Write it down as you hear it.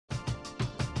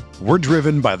We're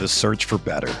driven by the search for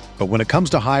better. But when it comes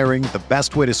to hiring, the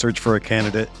best way to search for a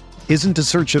candidate isn't to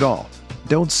search at all.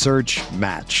 Don't search,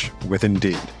 match with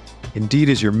Indeed. Indeed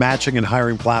is your matching and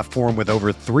hiring platform with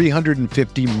over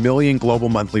 350 million global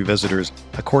monthly visitors,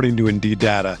 according to Indeed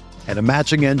data, and a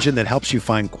matching engine that helps you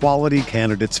find quality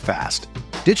candidates fast.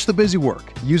 Ditch the busy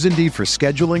work. Use Indeed for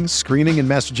scheduling, screening, and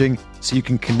messaging so you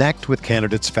can connect with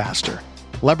candidates faster.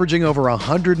 Leveraging over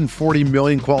 140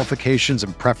 million qualifications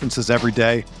and preferences every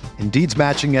day, Indeed's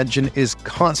matching engine is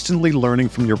constantly learning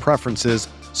from your preferences,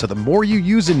 so the more you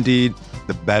use Indeed,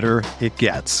 the better it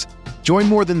gets. Join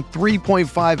more than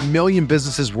 3.5 million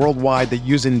businesses worldwide that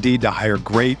use Indeed to hire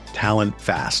great talent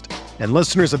fast. And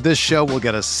listeners of this show will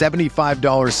get a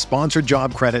 $75 sponsored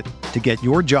job credit to get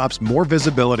your jobs more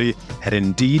visibility at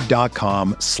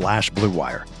Indeed.com/Blue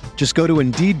Wire. Just go to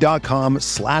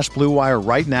Indeed.com/Blue Wire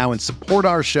right now and support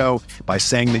our show by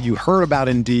saying that you heard about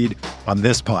Indeed on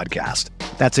this podcast.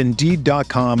 That's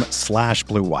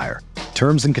Indeed.com/Blue Wire.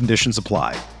 Terms and conditions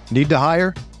apply. Need to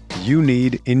hire? You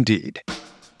need Indeed.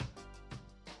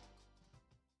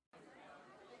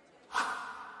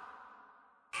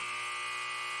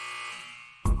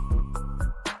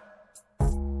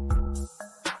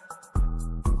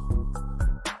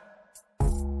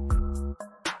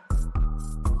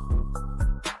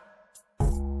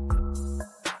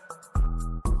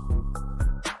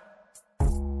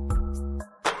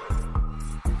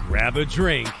 Grab a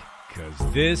drink,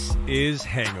 because this is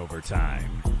hangover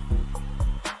time.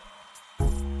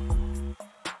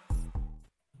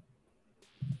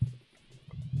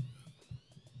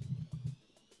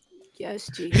 Yes,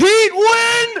 G. Heat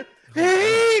win!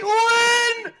 Heat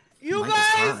win! You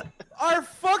guys are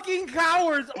fucking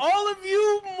cowards. All of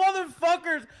you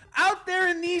motherfuckers out there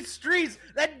in these streets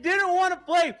that didn't want to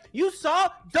play. You saw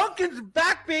Duncan's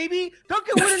back, baby.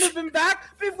 Duncan wouldn't have been back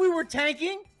if we were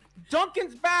tanking.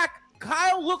 Duncan's back.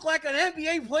 Kyle looked like an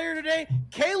NBA player today.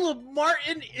 Caleb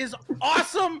Martin is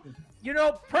awesome. You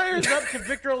know, prayers up to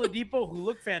Victor Oladipo, who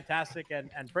looked fantastic, and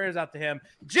prayers out to him.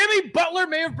 Jimmy Butler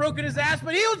may have broken his ass,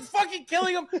 but he was fucking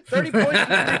killing him. 30 points in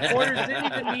 3 quarters, didn't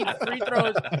even need free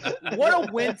throws. What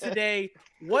a win today.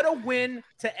 What a win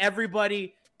to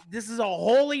everybody. This is a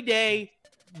holy day.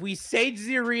 We saged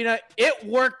the arena. It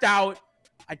worked out.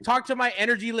 I talked to my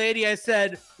energy lady. I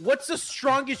said, what's the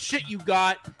strongest shit you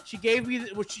got? She gave me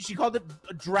what she called it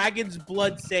dragon's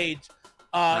blood sage.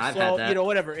 So, you know,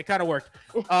 whatever. It kind of worked.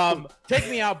 Take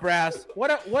me out, Brass.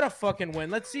 What a fucking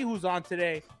win. Let's see who's on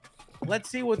today. Let's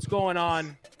see what's going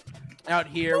on out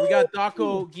here. We got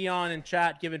Daco Guion in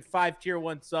chat giving 5 tier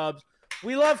 1 subs.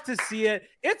 We love to see it.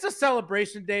 It's a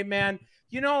celebration day, man.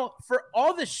 You know, for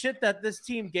all the shit that this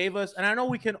team gave us, and I know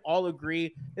we can all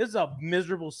agree, this is a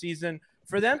miserable season.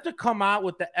 For them to come out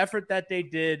with the effort that they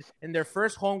did in their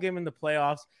first home game in the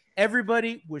playoffs,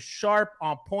 everybody was sharp,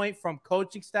 on point, from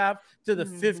coaching staff to the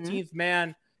 15th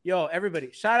man. Yo,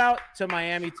 everybody, shout out to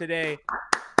Miami today.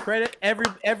 Credit every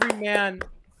man.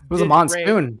 It was a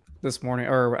monsoon this morning,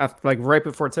 or after, like right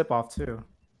before tip-off too.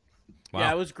 Wow.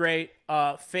 Yeah, it was great.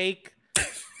 Fake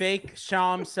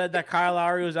Sham said that Kyle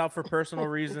Lowry was out for personal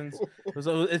reasons.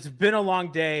 It's been a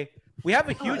long day. We have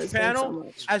a huge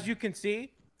panel, as you can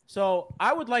see. So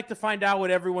I would like to find out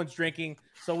what everyone's drinking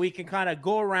so we can kind of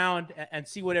go around and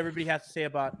see what everybody has to say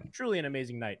about truly an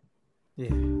amazing night. Yeah.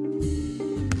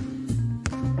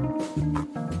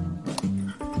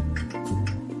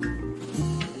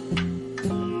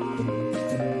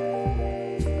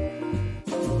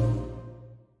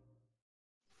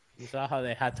 You saw how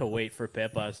they had to wait for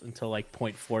Pepas until like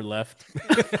 0.4 left.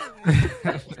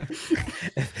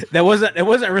 It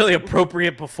wasn't really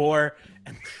appropriate before.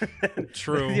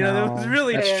 True. You know, there was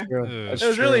really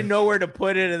really nowhere to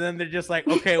put it, and then they're just like,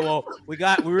 okay, well, we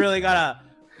really gotta.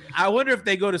 I wonder if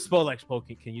they go to Spo like, Spo,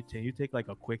 can you take like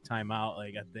a quick timeout?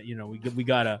 Like, you know, we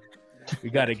gotta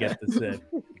get this in.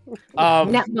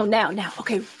 Now.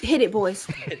 Okay, hit it, boys.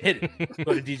 Hit it.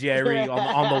 Go to DJ Irie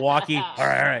on the walkie. All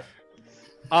right.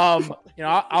 You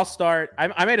know, I'll start.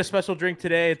 I made a special drink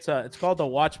today. It's called the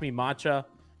Watch Me Matcha.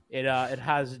 It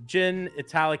has gin,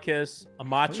 Italicus, a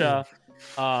matcha.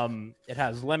 It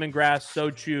has lemongrass,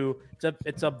 soju.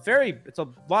 It's a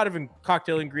lot of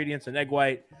cocktail ingredients and egg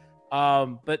white.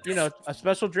 But you know, a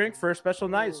special drink for a special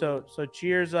night. So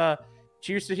cheers,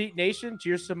 cheers to Heat Nation.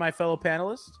 Cheers to my fellow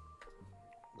panelists.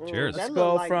 Cheers. Let's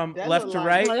go from left to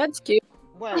right. Oh, that's cute.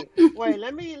 Wait,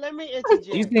 let me interject.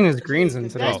 He's eating his greens in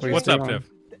today. What's up, Tiff?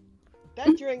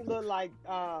 That drink look like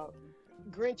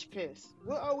Grinch piss.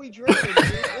 What are we drinking?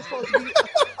 It's supposed to be.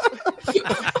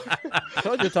 I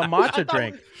told you it's a matcha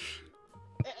drink.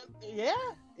 Yeah,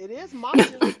 it is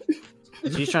matcha.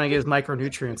 He's trying to get his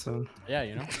micronutrients in. Yeah,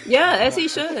 you know. Yeah, as he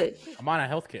should. I'm on a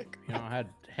health kick. You know, I had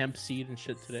hemp seed and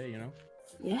shit today. You know.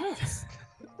 Yes.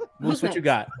 Moose, what you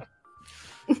got?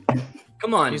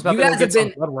 Come on, He's you about to go guys get have some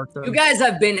been blood work done. you guys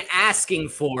have been asking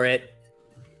for it,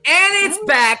 and it's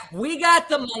back. We got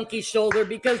the monkey shoulder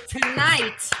because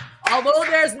tonight, although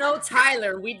there's no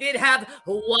Tyler, we did have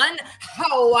one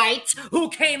white who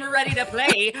came ready to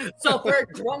play. So for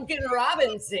Drunken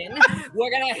Robinson,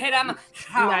 we're gonna hit him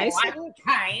Nice. one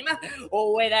time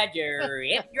with a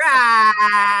drip drop.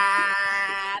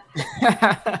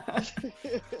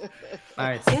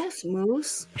 Nice. Yes,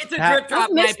 Moose. It's a Pat, drip drop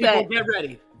I night, missed people. that. Get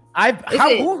ready.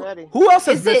 Who else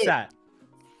has Is missed it- that?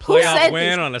 Who Playoff said win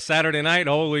this? on a Saturday night.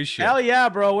 Holy shit! Hell yeah,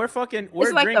 bro. We're It's like drinking.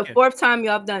 the 4th time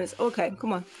y'all have done this. Okay,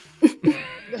 come on.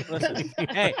 Listen,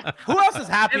 hey, who else is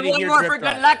happy And to one hear more drip for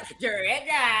drop? good luck. Drip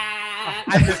drop.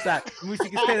 I missed that. We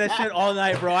should say that shit all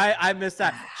night, bro. I missed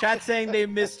that. Chat saying they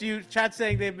missed you. Chat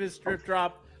saying they missed drip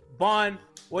drop. Bond,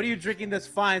 what are you drinking this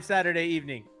fine Saturday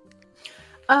evening?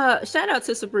 Shout out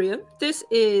to Sabria. This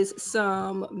is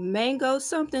some mango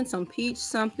something, some peach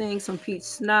something, some peach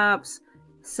schnapps,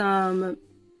 some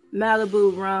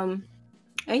Malibu rum,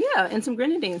 and some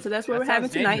grenadine. So that's what That we're having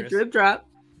sounds tonight. dangerous. Drip drop.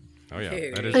 Oh yeah,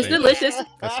 that is It's dangerous. delicious.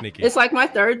 That's sneaky. It's like my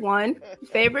third one.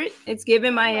 Favorite. It's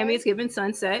given Miami. It's given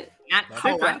Sunset. Not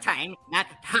one time, not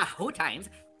whole times.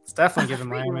 It's definitely giving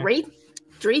Miami.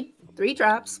 Three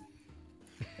drops.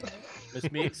 Miss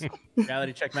Meeks,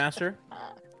 reality check master.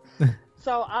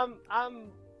 So I'm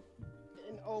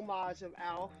in homage of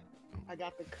Alf. I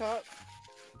got the cup,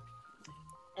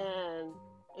 and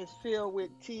it's filled with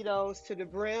Tito's to the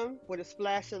brim with a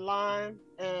splash of lime,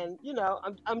 and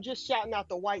I'm just shouting out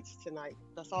the whites tonight.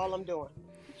 That's all I'm doing.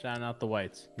 Shouting out the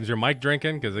whites. Is your mic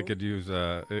drinking? Because it could use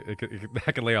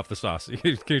that could lay off the sauce.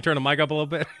 Can you turn the mic up a little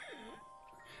bit?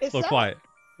 It's A little up. quiet.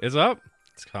 It's up.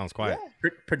 It sounds quiet.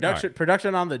 Yeah.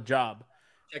 Production on the job.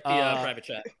 Check the private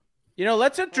chat.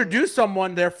 Let's introduce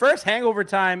someone. Their first hangover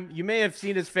time. You may have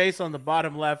seen his face on the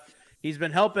bottom left. He's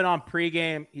been helping on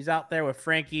pregame. He's out there with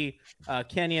Frankie,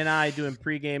 Kenny, and I doing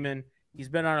pregaming. He's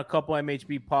been on a couple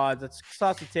MHB pods. That's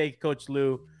Saucy Take, Coach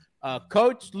Lou.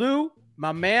 Coach Lou,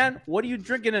 my man, what are you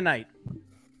drinking tonight?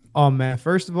 Oh man,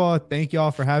 first of all, thank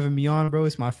y'all for having me on, bro.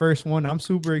 It's my first one. I'm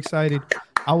super excited.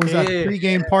 I was at the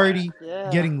pregame party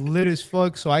getting lit as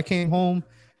fuck, so I came home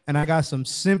and I got some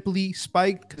Simply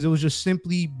spiked because it was just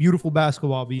simply beautiful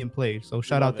basketball being played. So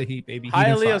shout out the Heat, baby. Heat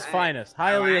and Hialeah's fire. finest.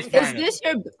 Hialeah's Is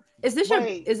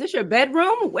finest. this your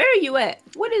bedroom? Where are you at?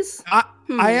 What is? I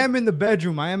am in the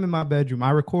bedroom. I am in my bedroom.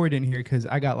 I record in here because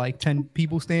I got like 10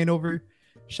 people staying over.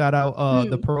 Shout out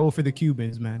the parole for the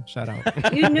Cubans, man. Shout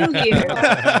out. You knew here.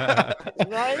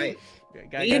 Right?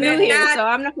 You knew here, so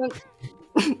I'm not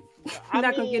gonna. I'm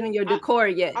not gonna get in your decor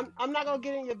yet. I'm not gonna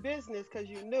get in your business because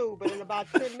you knew, but in about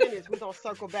 10 minutes we're gonna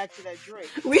circle back to that drink.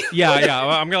 Yeah.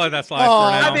 Well, I'm gonna let that slide Oh,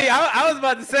 for now. I mean, I was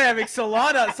about to say,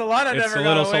 Solana it's never a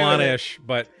got little away with it. Solana-ish,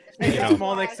 but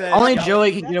Smolnick said, Only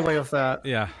Joey can get away with that.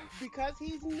 yeah. Because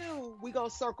he's new, we gonna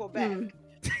circle back.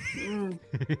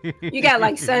 You got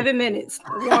like 7 minutes.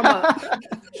 Warm up.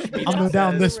 I'm gonna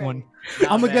down this one.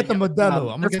 I'm gonna get the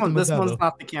Modelo. I'm gonna This get the one, this one's Modelo.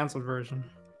 not the canceled version.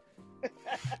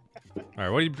 All right.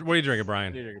 What are you drinking,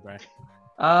 Brian?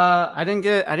 I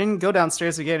didn't go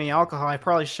downstairs to get any alcohol. I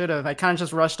probably should have. I kind of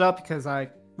just rushed up because I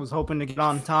was hoping to get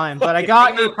on time. But I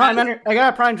got a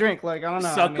prime drink. Like, I don't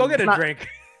know. So go get a drink.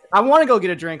 I want to go get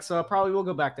a drink, so I probably will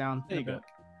go back down. There you go.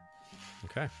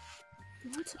 Okay.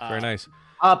 Very nice.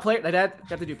 Player. Did I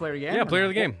have to do player of the game? Yeah, player of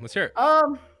the game. Let's hear it.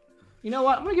 You know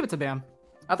what? I'm gonna give it to Bam.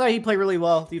 I thought he played really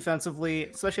well defensively,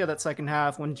 especially at that second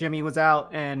half when Jimmy was out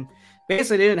and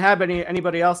basically didn't have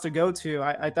anybody else to go to.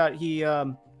 I thought he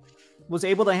was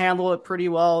able to handle it pretty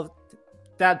well.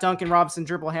 That Duncan Robinson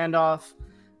dribble handoff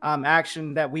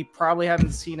action that we probably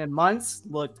haven't seen in months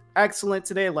looked excellent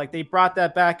today. Like they brought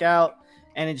that back out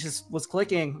and it just was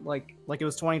clicking like it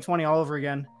was 2020 all over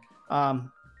again.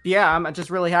 Yeah, I'm just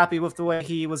really happy with the way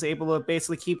he was able to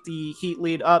basically keep the Heat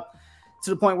lead up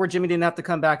to the point where Jimmy didn't have to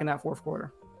come back in that fourth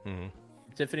quarter. Mm-hmm.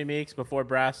 Tiffany Meeks, before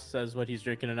Brass says what he's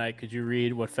drinking tonight, could you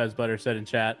read what Fez Butter said in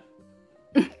chat?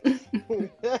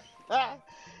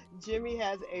 Jimmy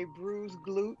has a bruised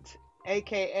glute,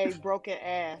 aka broken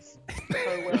ass.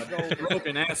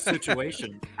 Broken ass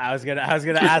situation. I was gonna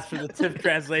ask for the tip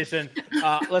translation.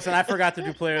 Listen, I forgot to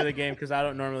do player of the game because I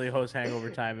don't normally host Hangover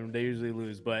Time and they usually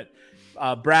lose. But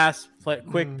Brass,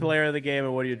 quick player of the game,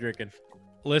 and what are you drinking?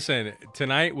 Listen,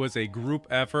 tonight was a group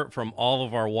effort from all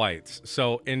of our whites.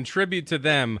 So in tribute to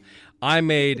them, I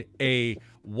made a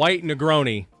white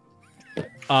Negroni.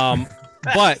 But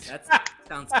That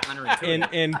sounds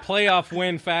counterintuitive. in playoff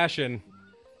win fashion,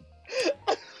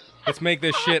 Let's make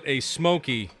this shit a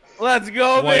smoky. Let's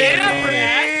go, White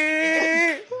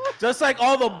baby! Just like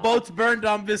all the boats burned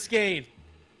on Biscayne.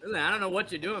 Listen, I don't know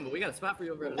what you're doing, but we got a spot for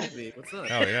you over at Olympic. What's up?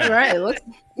 Oh yeah. All right,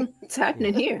 what's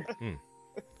happening here?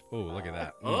 Oh, look at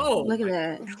that. Oh, Look at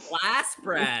that. class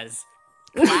Praz.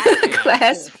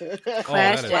 Class Oh,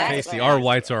 class that is jazz. tasty. Our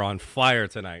whites are on fire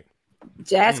tonight.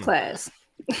 Jazz class.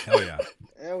 Hell yeah.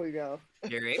 There we go.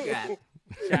 Here it got.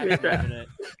 Chat's loving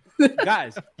it.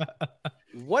 Guys,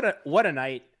 what a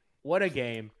night, what a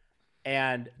game.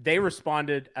 And they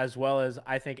responded as well as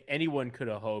I think anyone could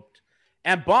have hoped.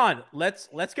 And Bond, let's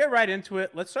get right into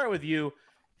it. Let's start with you.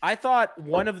 I thought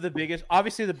one of the biggest,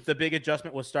 obviously the big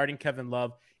adjustment was starting Kevin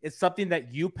Love. It's something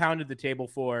that you pounded the table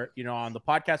for, on the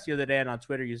podcast the other day and on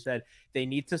Twitter. You said they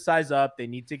need to size up, they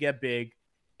need to get big.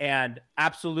 And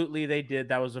absolutely they did.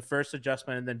 That was the first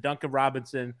adjustment. And then Duncan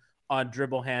Robinson on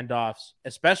dribble handoffs,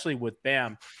 especially with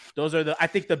Bam. Those are I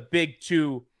think the big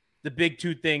two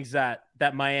things that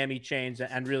Miami changed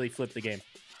and really flipped the game.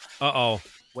 Uh-oh.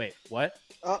 Wait, what?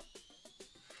 Are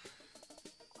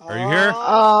you here?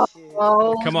 Oh,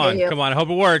 Come on. damn. Come on. I hope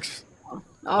it works.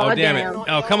 Oh, damn it.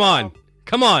 Oh, come on.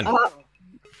 Come on. Oh,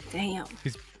 damn.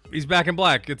 He's back in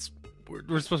black.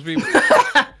 We're supposed to be.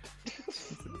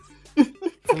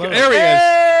 Hello. There he is.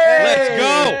 Let's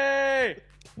go. Hey!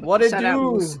 What it Shout out,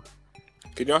 do? Moose.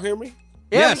 Can y'all hear me?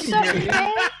 Yes. What's up,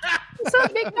 man? What's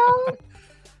up, big dog?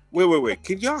 Wait.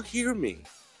 Can y'all hear me?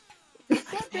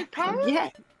 Yeah.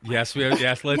 Yes,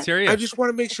 let's hear you. I just want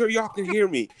to make sure y'all can hear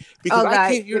me because Oh, I God,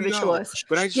 can't hear give it to y'all. us.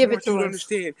 But I just Give want it to you to us.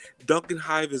 understand, Duncan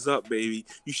Hive is up, baby.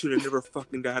 You should have never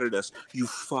fucking doubted us. You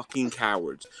fucking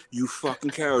cowards. You fucking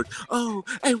cowards. Oh,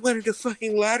 I wanted a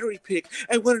fucking lottery pick.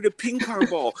 I wanted a ping pong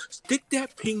ball. Stick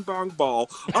that ping pong ball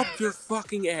up your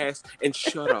fucking ass and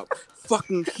shut up.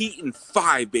 Fucking Heat in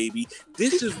 5, baby.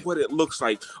 This is what it looks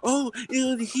like. Oh,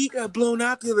 the Heat got blown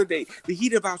out the other day. The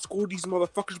Heat have outscored these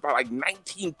motherfuckers by like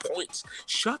 19 points.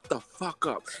 Shut the fuck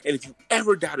up. And if you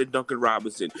ever doubted Duncan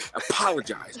Robinson,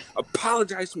 apologize.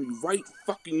 Apologize to me right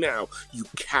fucking now, you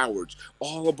cowards.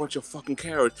 All a bunch of fucking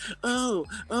cowards. Oh,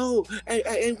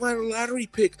 I want a lottery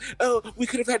pick. Oh, we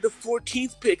could have had the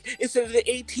 14th pick instead of the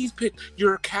 18th pick.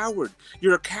 You're a coward.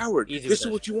 You're a coward. Easy This with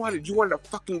is what you wanted. You wanted an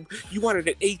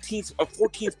 18th, a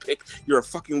 14th pick. You're a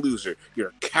fucking loser. You're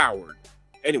a coward.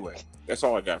 Anyway, that's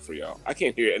all I got for y'all. I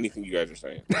can't hear anything you guys are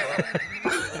saying.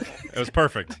 It was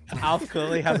perfect. Alf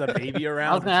clearly has a baby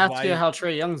around. I was gonna ask you how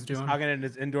Trey Young's doing. Talking in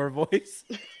his indoor voice.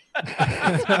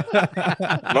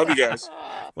 Love you guys.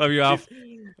 Love you, Alf.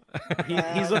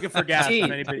 He's looking for gas. Gee,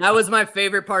 if anybody- that was my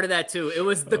favorite part of that too. It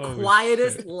was the Oh,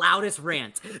 quietest, loudest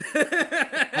rant.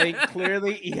 I think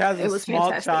clearly he has It a was small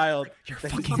fantastic. child. You're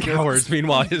that he fucking feels- cowards.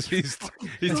 Meanwhile, he's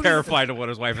terrified of what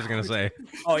his wife is gonna say.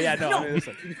 Oh yeah, no. I mean,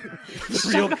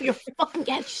 listen. Shove up your fucking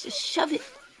gas. Just shove it.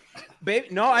 Baby,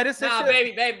 no, I just said No,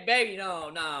 shit. baby,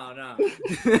 no.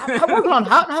 I'm working on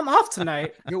hot. I'm off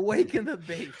tonight. You're waking the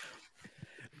baby.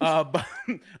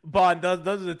 Bond, those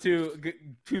are the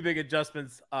two big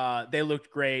adjustments. They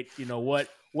looked great.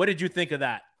 What did you think of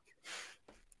that?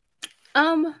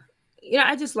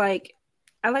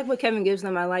 I like what Kevin gives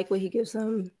them. I like what he gives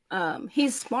them.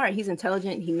 He's smart. He's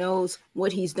intelligent. He knows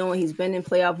what he's doing. He's been in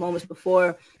playoff moments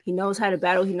before. He knows how to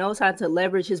battle. He knows how to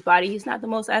leverage his body. He's not the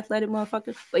most athletic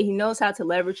motherfucker, but he knows how to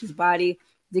leverage his body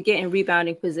to get in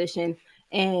rebounding position.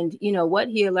 And, what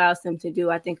he allows them to do,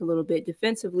 I think a little bit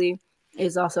defensively,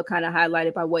 is also kind of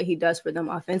highlighted by what he does for them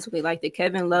offensively. Like the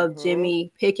Kevin Love,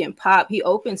 Jimmy pick and pop, he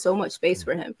opens so much space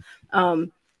for him.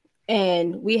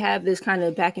 And we have this kind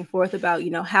of back and forth about,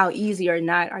 how easy or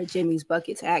not are Jimmy's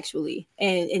buckets actually.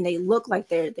 And they look like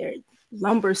they're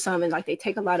lumbersome and like they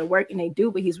take a lot of work, and they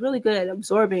do, but he's really good at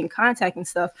absorbing contact and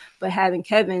stuff. But having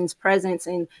Kevin's presence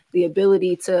and the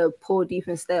ability to pull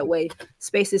defense that way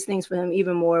spaces things for him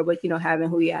even more with, having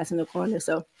who he has in the corner.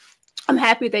 So I'm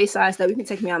happy they sized up. You can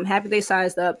take me out. I'm happy they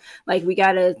sized up. Like,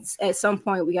 at some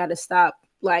point, we got to stop,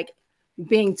 like,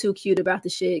 being too cute about the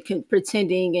shit,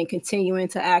 pretending and continuing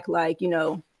to act like,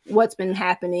 what's been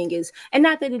happening is, and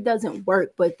not that it doesn't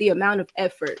work, but the amount of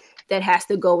effort that has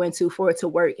to go into for it to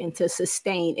work and to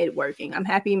sustain it working. I'm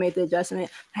happy you made the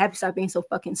adjustment. I'm happy to stop being so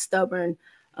fucking stubborn.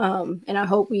 And I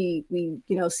hope we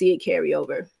see it carry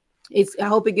over. I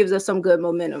hope it gives us some good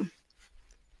momentum.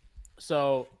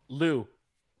 So, Lou,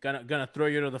 gonna throw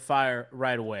you to the fire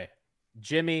right away.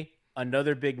 Jimmy,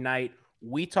 another big night.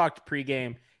 We talked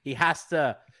pregame. He has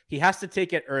to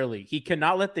take it early. He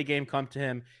cannot let the game come to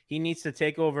him. He needs to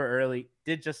take over early.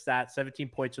 Did just that, 17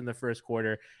 points in the first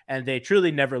quarter, and they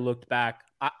truly never looked back.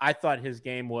 I thought his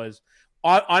game was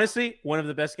honestly one of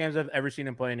the best games I've ever seen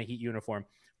him play in a Heat uniform.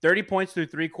 30 points through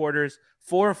 3 quarters,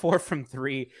 4-4 from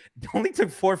 3, only took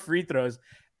 4 free throws,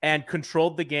 and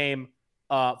controlled the game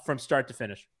from start to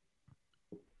finish.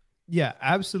 Yeah,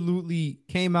 absolutely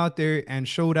came out there and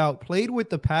showed out, played with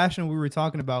the passion we were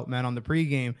talking about, man, on the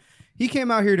pregame. He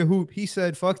came out here to hoop. He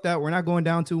said, fuck that. We're not going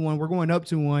down 2-1. We're going up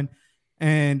 2-1,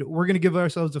 and we're going to give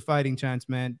ourselves a fighting chance,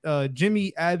 man.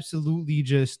 Jimmy absolutely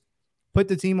just put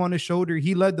the team on his shoulder.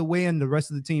 He led the way, and the rest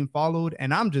of the team followed,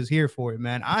 and I'm just here for it,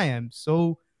 man.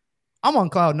 I'm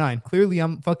on cloud 9. Clearly,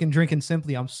 I'm fucking drinking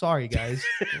Simply. I'm sorry, guys.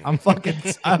 I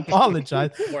apologize.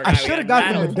 I should have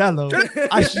got the Modelo.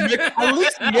 At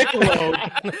least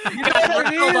Michelob. You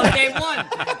got on game 1.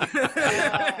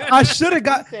 I should have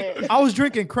got. I was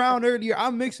drinking Crown earlier.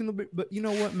 I'm mixing a bit, but you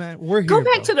know what, man? We're here. Go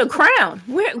back to the Crown.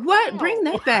 What? Bring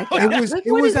that back.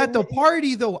 It was at the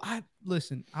party though.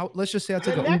 Listen. Let's just say I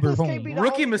took an Uber home.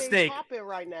 Rookie mistake.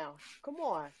 Right now. Come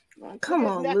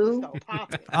on, Lou.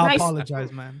 I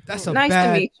apologize, man. That's a nice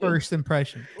bad first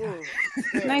impression.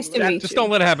 Nice to meet you. Just don't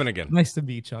let it happen again. Nice to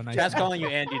meet you. Just calling you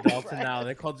Andy Dalton now.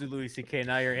 They called you Louis C.K.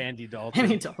 Now you're Andy Dalton.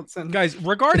 Andy Dalton. Guys,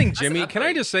 regarding Jimmy, can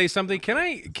I just say something?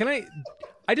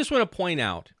 I just want to point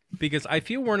out, because I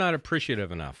feel we're not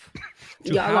appreciative enough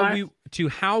to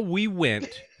how we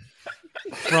went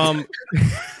from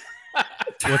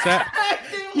what's that?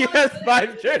 He has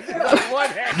 5 jerseys on one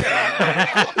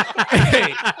hand.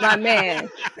 My man.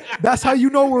 That's how you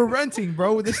know we're renting,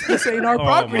 bro. This ain't our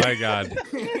property. Oh my God.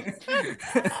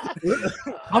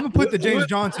 I'm gonna put the James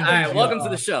Johnson. All right, welcome to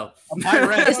the show.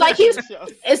 It's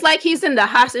like he's in the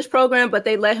hostage program, but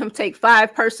they let him take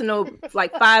 5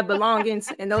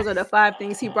 belongings, and those are the 5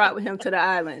 things he brought with him to the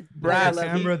island. Brad,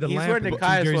 he's where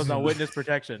Nikias was on witness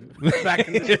protection back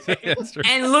in the day.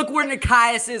 And look where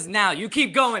Nikias is now. You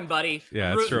keep going, buddy.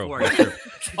 Yeah, that's true.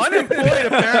 Unemployed,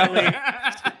 apparently.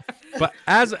 But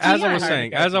as I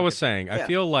was saying, I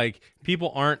feel like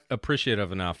people aren't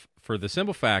appreciative enough for the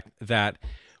simple fact that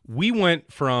we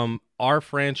went from our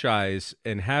franchise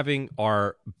and having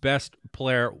our best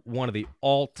player, one of the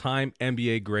all-time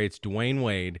NBA greats, Dwayne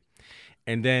Wade,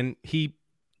 and then he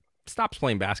stops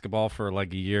playing basketball for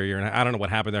like a year and I don't know what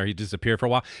happened there. He disappeared for a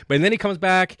while, but then he comes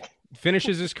back,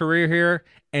 finishes his career here,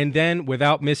 and then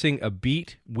without missing a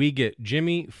beat, we get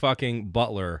Jimmy fucking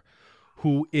Butler,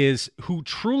 who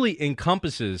truly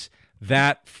encompasses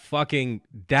that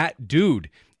dude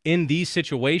in these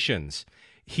situations.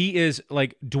 He is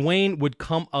like, Dwayne would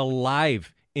come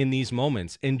alive in these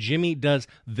moments, and Jimmy does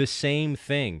the same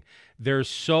thing. It's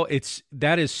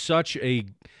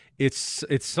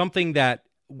something that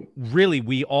really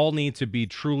we all need to be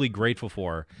truly grateful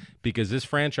for, because this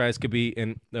franchise could be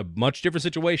in a much different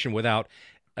situation without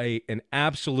an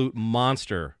absolute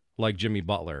monster like Jimmy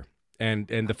Butler. And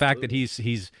the fact that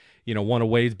he's one of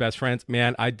Wade's best friends,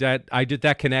 man, I did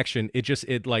that connection.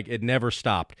 It never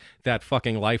stopped. That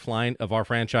fucking lifeline of our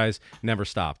franchise never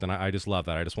stopped, and I just love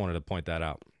that. I just wanted to point that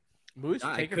out.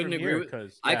 I couldn't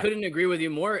agree with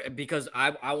you more, because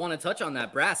I want to touch on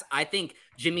that, Brass. I think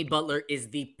Jimmy Butler is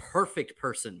the perfect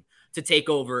person to take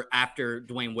over after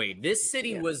Dwayne Wade. This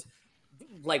city was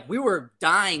like, we were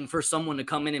dying for someone to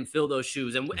come in and fill those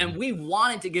shoes, and we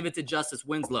wanted to give it to Justice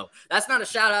Winslow. That's not a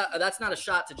shout out. That's not a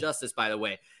shot to Justice, by the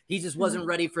way. He just wasn't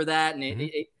ready for that, and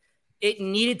it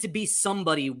needed to be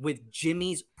somebody with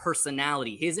Jimmy's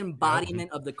personality, his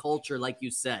embodiment of the culture, like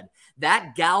you said.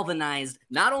 That galvanized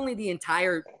not only the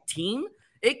entire team,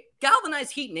 it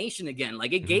galvanized Heat Nation again.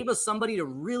 Like, it gave us somebody to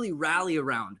really rally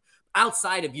around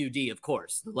outside of UD, of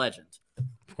course, the legend.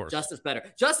 Of course. Justice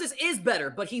is better,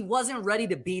 but he wasn't ready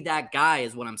to be that guy,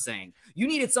 is what I'm saying. You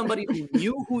needed somebody who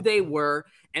knew who they were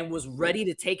and was ready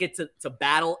to take it to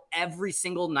battle every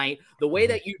single night, the way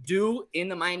that you do in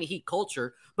the Miami Heat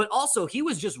culture. But also, he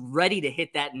was just ready to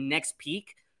hit that next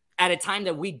peak at a time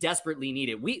that we desperately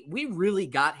needed. We really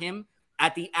got him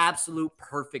at the absolute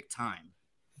perfect time.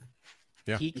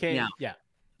 Yeah. He came. Yeah.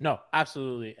 No,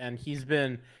 absolutely. And he's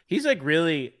like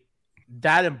really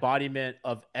that embodiment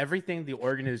of everything the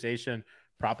organization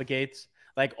propagates,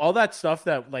 like all that stuff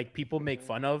that like people make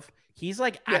fun of. He's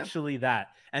like actually that.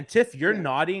 And Tiff, you're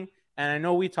nodding, and I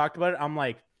know we talked about it. I'm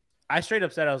like, I straight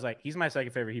up said, I was like, he's my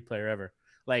second favorite Heat player ever.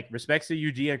 Like, respects to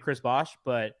UG and Chris Bosh,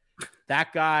 but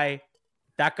that guy's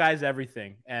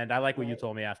everything. And I like what you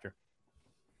told me after.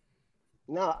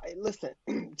 No, listen,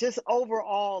 just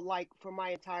overall, like for my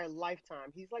entire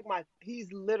lifetime, he's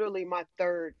literally my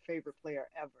 3rd favorite player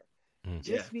ever.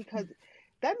 Because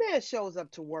that man shows up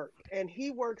to work, and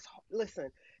he works.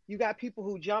 Listen, you got people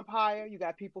who jump higher, you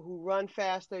got people who run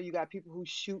faster, you got people who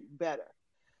shoot better.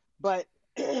 But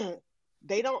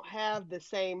they don't have the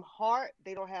same heart,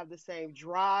 they don't have the same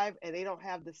drive, and they don't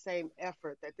have the same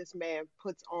effort that this man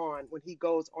puts on when he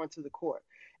goes onto the court.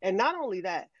 And not only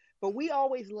that, but we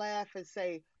always laugh and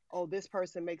say, oh, this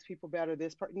person makes people better.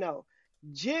 No,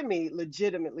 Jimmy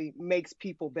legitimately makes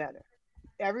people better.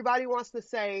 Everybody wants to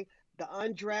say the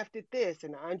undrafted this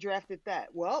and the undrafted that.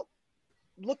 Well,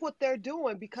 look what they're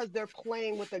doing because they're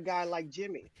playing with a guy like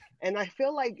Jimmy. And I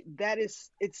feel like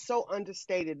it's so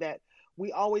understated that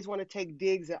we always want to take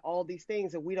digs at all these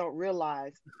things and we don't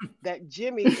realize that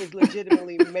Jimmy is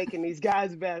legitimately making these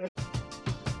guys better.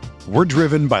 We're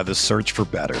driven by the search for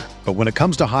better. But when it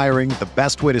comes to hiring, the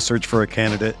best way to search for a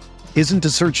candidate isn't to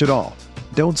search at all.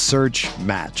 Don't search,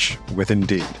 match with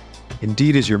Indeed.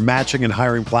 Indeed is your matching and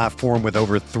hiring platform with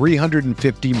over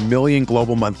 350 million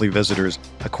global monthly visitors,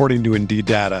 according to Indeed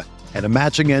data, and a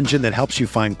matching engine that helps you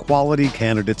find quality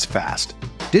candidates fast.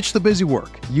 Ditch the busy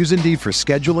work. Use Indeed for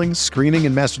scheduling, screening,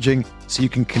 and messaging so you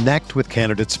can connect with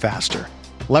candidates faster.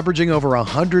 Leveraging over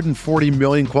 140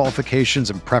 million qualifications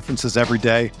and preferences every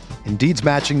day, Indeed's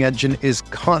matching engine is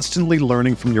constantly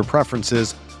learning from your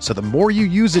preferences, so the more you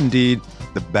use Indeed,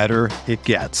 the better it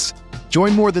gets.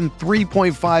 Join more than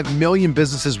 3.5 million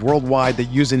businesses worldwide that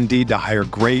use Indeed to hire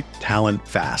great talent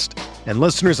fast. And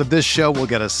listeners of this show will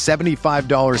get a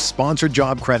 $75 sponsored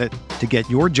job credit to get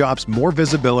your jobs more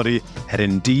visibility at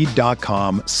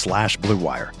Indeed.com/Blue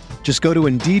Wire. Just go to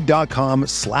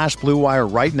Indeed.com/Blue Wire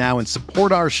right now and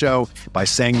support our show by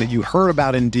saying that you heard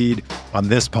about Indeed on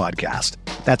this podcast.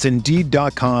 That's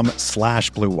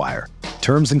Indeed.com/Blue Wire.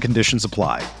 Terms and conditions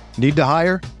apply. Need to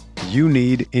hire? You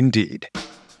need Indeed.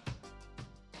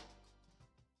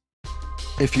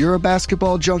 If you're a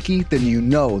basketball junkie, then you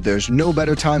know there's no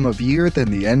better time of year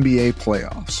than the NBA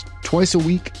playoffs. Twice a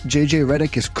week, JJ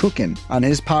Redick is cooking on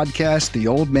his podcast, The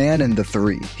Old Man and the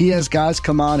Three. He has guys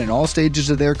come on in all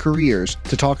stages of their careers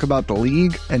to talk about the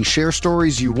league and share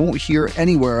stories you won't hear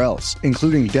anywhere else,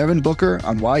 including Devin Booker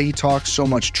on why he talks so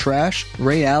much trash,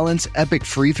 Ray Allen's epic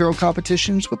free throw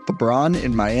competitions with LeBron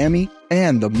in Miami,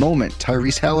 and the moment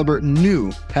Tyrese Halliburton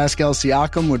knew Pascal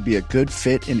Siakam would be a good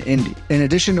fit in Indy. In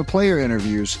addition to player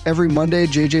interviews, every Monday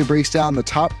JJ breaks down the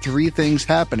top 3 things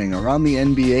happening around the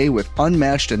NBA with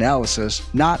unmatched analysis,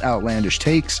 not outlandish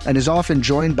takes, and is often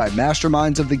joined by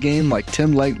masterminds of the game like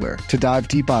Tim Legler to dive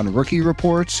deep on rookie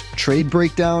reports, trade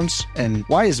breakdowns, and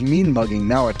why is mean mugging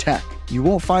now a tech? You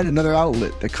won't find another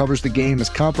outlet that covers the game as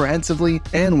comprehensively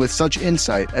and with such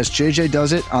insight as JJ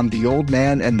does it on The Old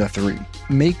Man and the Three.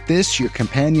 Make this your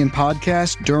companion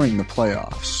podcast during the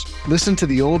playoffs. Listen to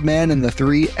The Old Man and the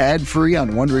Three ad-free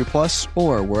on Wondery Plus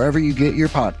or wherever you get your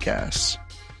podcasts.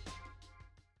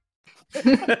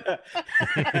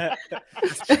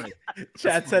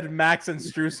 Chad said Max and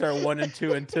Strus are 1 and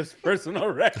 2 in Tiff's personal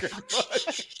record.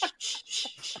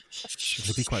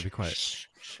 Be quiet. Be quiet.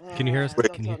 Can you hear us?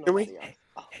 Wait, can you hear me? Hey.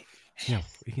 Yeah,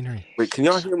 we can hear you. Wait, can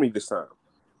y'all hear me this time?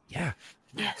 Yeah.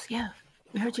 Yes, yeah.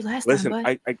 We heard you last Listen,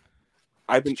 time, bud.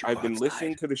 I've been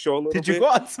listening to the show a little bit. Did you go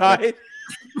outside?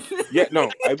 Yeah,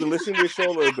 no, I've been listening to the show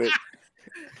a little bit,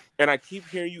 and I keep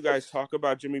hearing you guys talk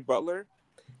about Jimmy Butler.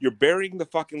 You're burying the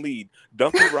fucking lead.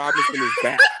 Duncan Robinson is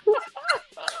back.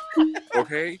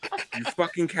 Okay, you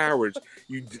fucking cowards.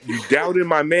 You doubted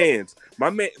my man's. My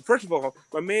man. First of all,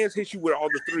 my man's hit you with all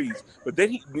the threes, but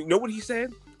then you know what he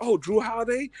said? Oh, Drew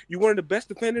Holiday, you one of the best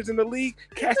defenders in the league.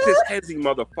 Catch this hezzy,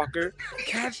 motherfucker.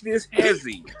 Catch this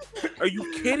hezzy. Are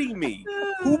you kidding me?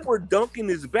 Hooper Duncan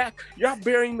is back. Y'all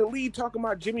burying the lead talking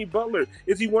about Jimmy Butler.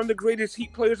 Is he one of the greatest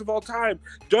Heat players of all time?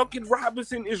 Duncan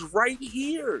Robinson is right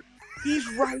here. He's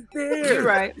right there. You're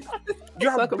right.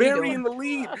 Y'all burying the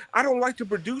lead. I don't like to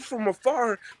produce from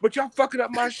afar, but y'all fucking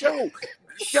up my show.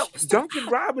 Yo, Duncan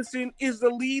Robinson is the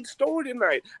lead story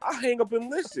tonight. I'll hang up and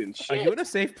listen. Shit. Are you in a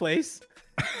safe place?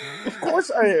 Of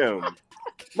course I am.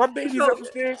 My baby's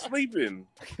upstairs sleeping.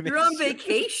 You're on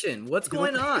vacation. What's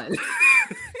going on?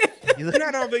 You're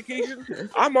not on vacation.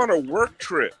 I'm on a work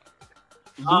trip.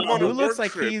 I'm on a work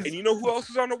trip. And you know who else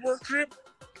is on a work trip?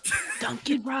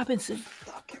 Duncan Robinson.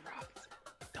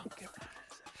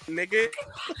 Nigga,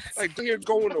 like they're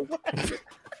going to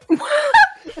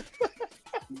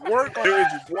work. There is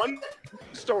one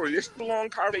story. This is a long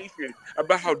conversation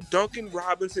about how Duncan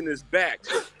Robinson is back.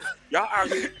 Y'all out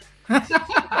here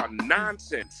about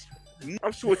nonsense.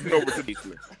 I'm switching over to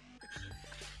basement.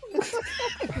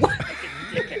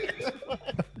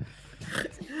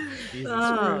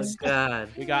 Oh God!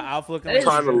 We got Alf looking like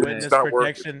he's in witness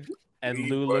protection. And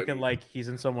Lou looking like he's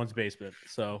in someone's basement.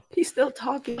 So he's still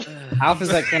talking. Alf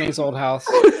is at Kenny's old house.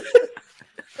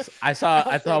 I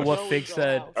saw what Fig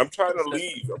said. I'm trying to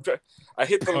leave. I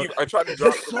hit the leave. I tried to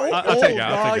drop the mic. I'll take it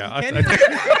out.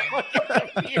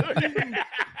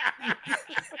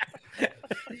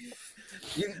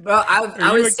 Well, I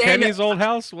Are you was at saying Kenny's old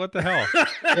house? What the hell?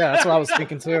 Yeah, that's what I was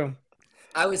thinking too.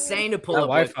 I was saying to pull That up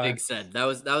Wi-Fi. what Fig said. That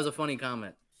was a funny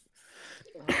comment.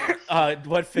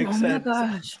 What Fig said. Oh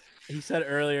my gosh. He said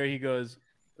earlier. He goes,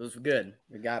 It was good.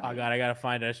 It got me. "Oh God, I gotta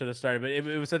find it. I should have started." But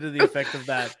it was something to the effect of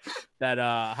that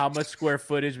how much square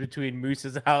footage between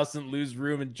Moose's house and Lou's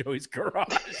room and Joey's garage.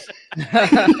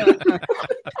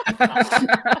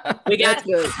 We got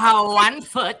 1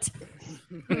 foot.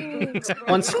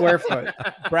 1 square foot.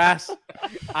 Brass,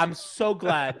 I'm so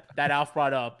glad that Alf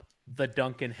brought up the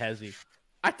Duncan Hezzy.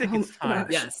 I think it's time.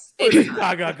 Yes.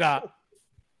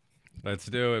 Let's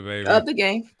do it, baby. Up the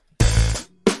game.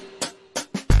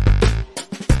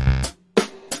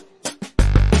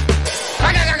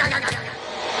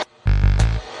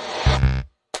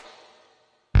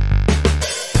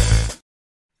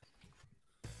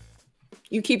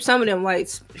 You keep some of them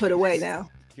lights put away now.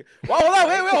 Whoa, hold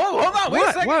on, hold on, wait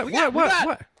a second.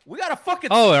 What? We got a fucking.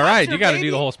 Oh, all right. sponsor, You got to baby.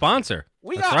 do the whole sponsor.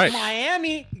 We That's got right.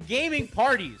 Miami Gaming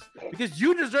Parties because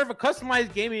you deserve a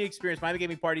customized gaming experience. Miami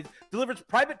Gaming Parties delivers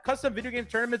private custom video game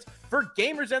tournaments for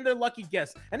gamers and their lucky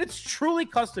guests. And it's truly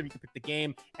custom. You can pick the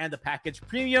game and the package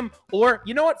premium, or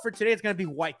you know what? For today, it's going to be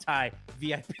white tie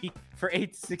VIP for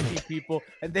 8 to 16 people,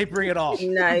 and they bring it all.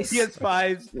 Nice.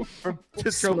 PS5s from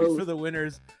just trophies Smooth. for the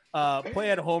winners. Play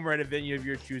at home or at a venue of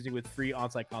your choosing with free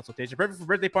on-site consultation. Perfect for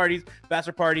birthday parties,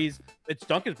 bachelor parties. It's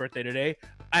Duncan's birthday today.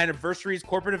 Anniversaries,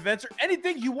 corporate events, or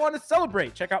anything you want to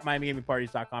celebrate. Check out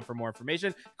MiamiGamingParties.com for more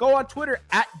information. Go on Twitter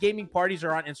at Gaming Parties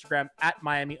or on Instagram at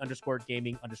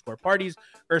Miami_Gaming_Parties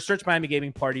or search Miami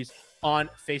Gaming Parties on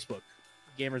Facebook.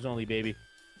 Gamers only, baby.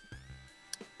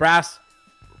 Brass,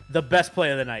 the best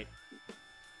play of the night.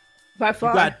 By far.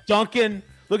 You got Duncan.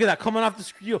 Look at that coming off the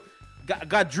screen.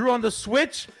 Got Drew on the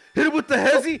switch. Hit him with the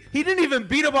hezzy. He didn't even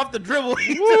beat him off the dribble.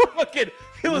 He just fucking.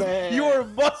 It was pure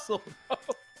muscle, bro.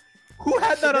 Who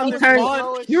had that on the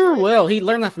ball? Pure will. He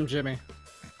learned that from Jimmy.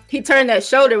 He turned that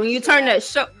shoulder. When you turn that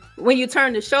when you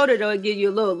turn the shoulder, though, it give you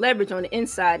a little leverage on the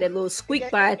inside. That little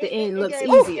squeak by at the end looks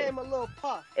easier.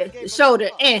 The shoulder,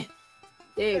 There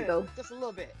you go. Just a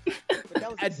little bit.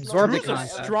 Drew's a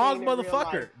strong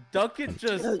motherfucker. Duncan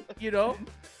just,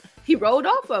 he rolled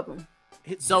off of him.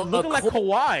 So looking like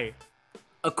Kawhi.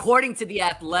 According to The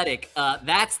Athletic,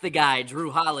 that's the guy, Drew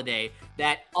Holiday,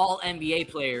 that all NBA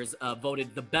players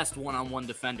voted the best one-on-one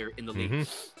defender in the league.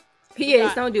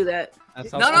 PAs don't do that.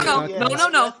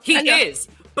 No. He is.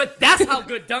 But that's how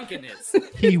good Duncan is.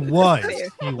 He was. He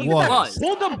was.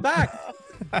 Hold him back.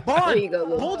 There Bond, you go,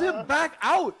 Lou. hold him back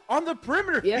out on the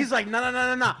perimeter. Yeah. He's like, no.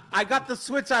 I got the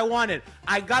switch I wanted.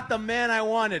 I got the man I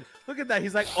wanted. Look at that.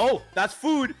 He's like, oh, that's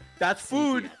food. That's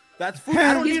food. That's food.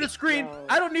 I don't need a screen.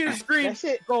 I don't need a screen. That's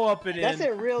it. Go up and in. That's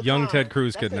in real time. Young Ted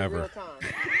Cruz That's could in never. real time.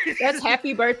 That's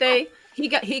happy birthday.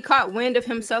 He caught wind of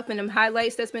himself in them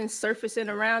highlights that's been surfacing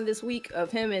around this week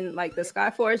of him and like the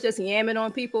Skyforce just yamming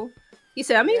on people. He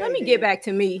said, let me get back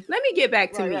to me. Let me get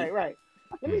back to me. Right.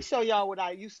 Let me show y'all what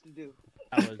I used to do.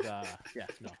 That was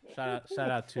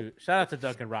Shout out to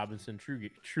Duncan Robinson,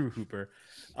 true hooper.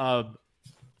 The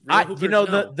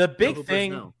big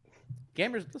thing.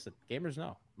 Gamers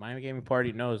know. Miami Gaming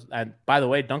Party knows. And by the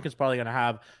way, Duncan's probably gonna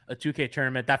have a 2K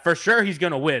tournament that for sure he's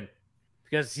gonna win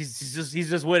because he's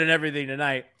just winning everything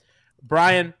tonight.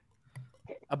 Brian,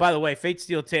 by the way, Fate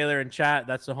Steel Taylor in chat.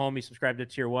 That's the homie subscribed to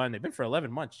Tier 1. They've been for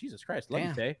 11 months. Jesus Christ, love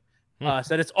you, Tay.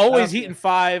 Said it's always Heat and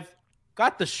 5.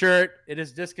 Got the shirt. It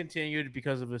is discontinued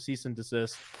because of a cease and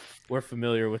desist. We're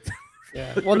familiar with.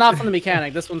 Yeah. Well, not from the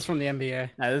mechanic. This one's from the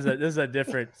NBA. This is a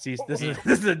different cease. This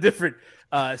is a different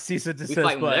cease and desist. We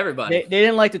fighting with everybody. They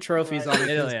didn't like the trophies on it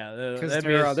because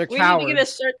they're We cowards. need to get a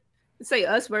shirt. Say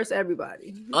us versus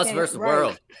everybody. Us versus the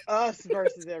world. Us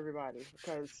versus everybody.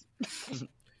 Because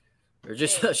or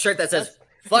just a shirt that says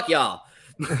 "fuck y'all."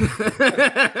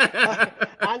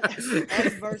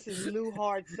 us versus Lou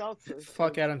Hard Seltzer.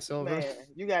 Fuck Adam Silver. Man,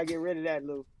 you gotta get rid of that,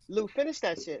 Lou. Lou, finish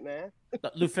that shit, man.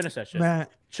 Lou, finish that shit. Man.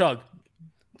 Chug.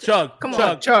 Come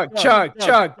on. Chug. There we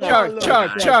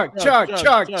go.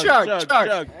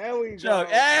 Chug.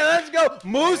 Hey, let's go.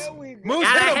 Moose. Moose.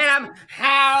 Gotta Hit him. hit him.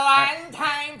 How one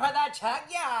time for the chug,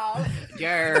 y'all.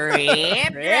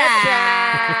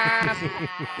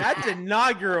 That's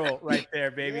inaugural right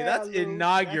there, baby. Yeah, That's Lou,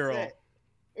 inaugural.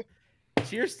 that's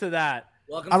Cheers to that.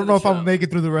 Welcome I don't to know the if I'm show. gonna make it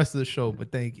through the rest of the show,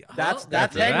 but thank you. That's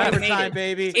that. Hangover Made time, it.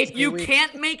 baby. If you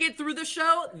can't make it through the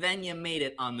show, then you made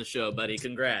it on the show, buddy.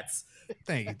 Congrats.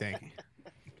 Thank you.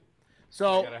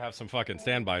 So, Gotta have some fucking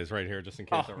standbys right here just in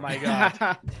case. oh my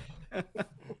god.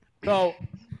 So,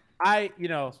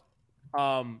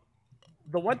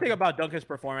 the one thing about Duncan's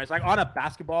performance, like on a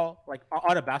basketball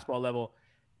level,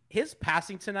 his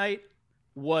passing tonight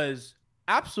was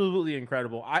absolutely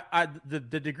incredible. The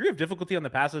degree of difficulty on the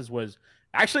passes was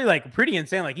actually like pretty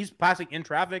insane. Like he's passing in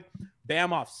traffic,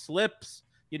 Bam off slips.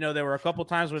 You know, there were a couple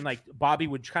times when like Bobby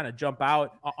would kind of jump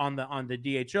out on the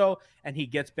DHO and he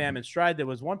gets Bam in stride. There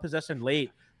was one possession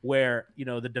late where, you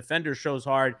know, the defender shows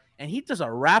hard and he does a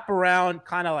wraparound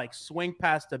kind of like swing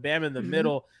pass to Bam in the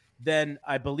middle. Then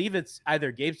I believe it's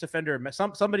either Gabe's defender or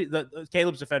somebody,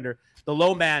 Caleb's defender, the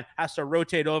low man has to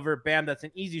rotate over. Bam, that's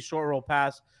an easy short roll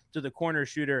pass to the corner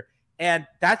shooter. And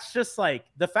that's just like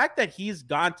the fact that he's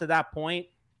gone to that point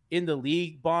in the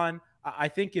league, Bond, I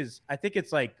think it's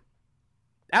like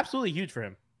absolutely huge for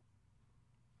him.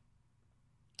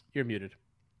 You're muted.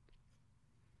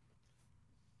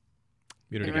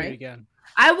 Muted again.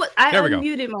 I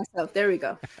unmuted myself. There we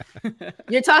go.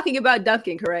 You're talking about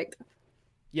Duncan, correct?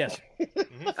 Yes.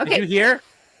 Okay. Did you hear?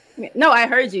 No, I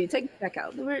heard you. Take it back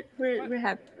out. We're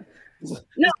happy.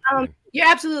 No, you're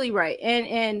absolutely right.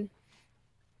 And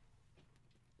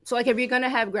so like if you're gonna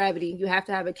have gravity, you have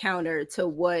to have a counter to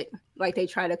what like they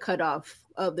try to cut off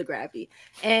of the gravity.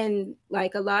 And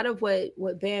like a lot of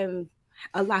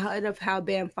how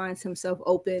Bam finds himself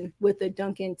open with the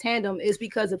Duncan tandem is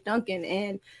because of Duncan,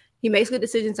 and he makes good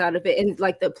decisions out of it. And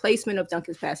like the placement of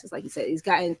Duncan's passes, like you said, he's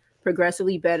gotten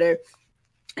progressively better.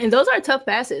 And those are tough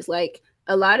passes. Like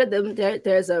a lot of them,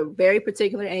 there's a very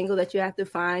particular angle that you have to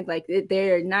find. Like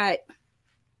they're not,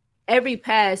 every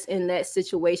pass in that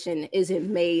situation isn't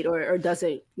made or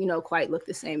doesn't, you know, quite look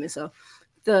the same. And so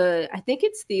I think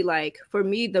it's the, like, for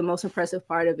me, the most impressive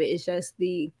part of it is just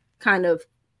the kind of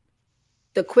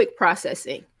the quick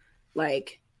processing,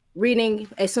 like reading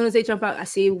as soon as they jump out, I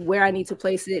see where I need to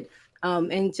place it.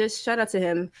 And just shout out to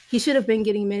him. He should have been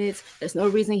getting minutes. There's no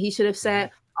reason he should have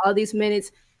sat all these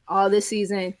minutes all this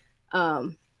season.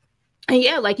 And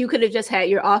yeah, like you could have just had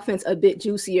your offense a bit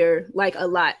juicier, like a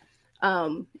lot.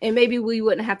 And maybe we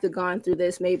wouldn't have to gone through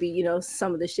this. Maybe, you know,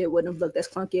 some of the shit wouldn't have looked as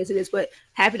clunky as it is, but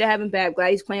happy to have him back.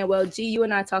 Glad he's playing well. G, you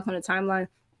and I talked on the timeline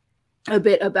a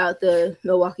bit about the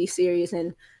Milwaukee series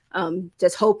and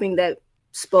just hoping that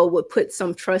Spo would put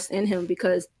some trust in him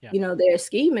because, you know, their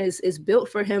scheme is built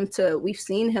for him to, we've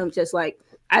seen him just like,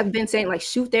 I've been saying, like,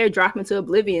 shoot there, drop into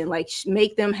oblivion, like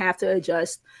make them have to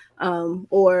adjust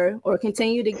or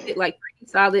continue to get like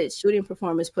pretty solid shooting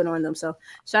performance put on them. So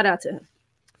shout out to him.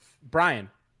 Brian,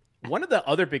 one of the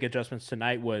other big adjustments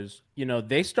tonight was, you know,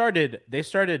 they started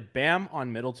Bam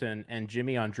on Middleton and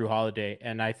Jimmy on Drew Holiday.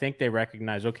 And I think they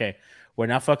recognize, okay, we're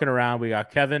not fucking around. We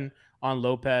got Kevin on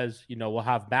Lopez. You know, we'll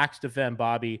have Max defend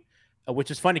Bobby,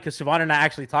 which is funny because Savannah and I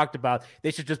actually talked about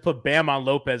they should just put Bam on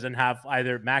Lopez and have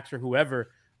either Max or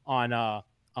whoever on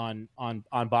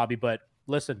Bobby. But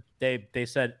listen, they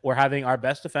said we're having our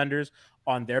best defenders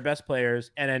on their best players.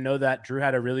 And I know that Drew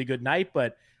had a really good night,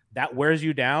 but that wears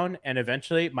you down. And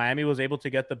eventually Miami was able to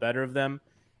get the better of them.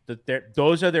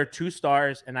 Those are their two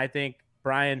stars. And I think,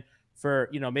 Brian, for,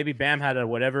 you know, maybe Bam had a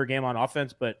whatever game on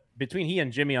offense, but between he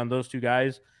and Jimmy on those two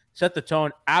guys set the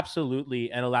tone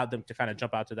absolutely and allowed them to kind of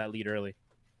jump out to that lead early.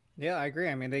 Yeah, I agree.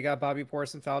 I mean, they got Bobby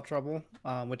Portis in foul trouble,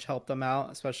 which helped them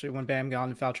out, especially when Bam got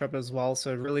in foul trouble as well.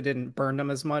 So it really didn't burn them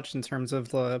as much in terms of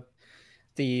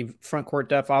the front court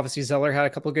depth. Obviously, Zeller had a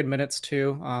couple of good minutes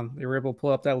too. They were able to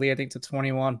pull up that lead, I think, to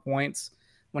 21 points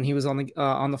when he was on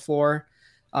the floor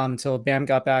until Bam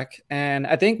got back. And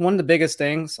I think one of the biggest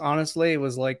things, honestly,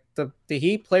 was like the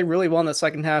Heat played really well in the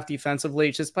second half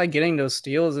defensively, just by getting those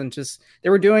steals and just they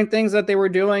were doing things that they were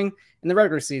doing in the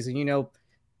regular season. You know,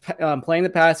 playing the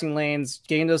passing lanes,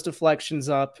 getting those deflections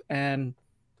up, and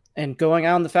going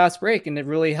out on the fast break, and it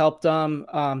really helped them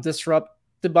disrupt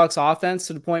the Bucks offense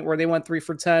to the point where they went 3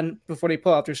 for 10 before they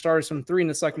pulled out their starters from 3 in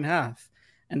the second half.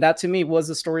 And that to me was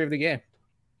the story of the game.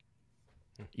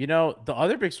 You know, the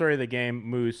other big story of the game,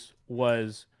 Moose,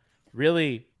 was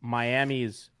really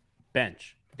Miami's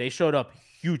bench. They showed up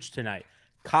huge tonight.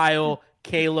 Kyle,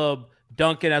 Caleb,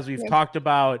 Duncan, as we've talked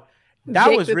about. That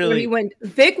Vic was really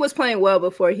Vic was playing well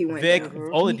before he went. Vic, down.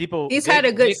 Oladipo. He's had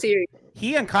a good series.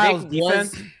 He and Kyle's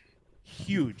defense,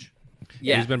 huge.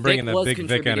 Yeah, he's been bringing that big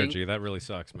Vic energy. That really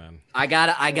sucks, man. I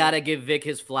gotta give Vic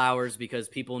his flowers because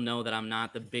people know that I'm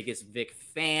not the biggest Vic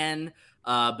fan,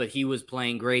 but he was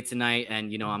playing great tonight,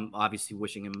 and you know I'm obviously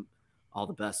wishing him all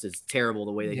the best. It's terrible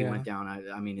the way that he went down.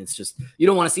 I mean, it's just you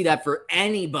don't want to see that for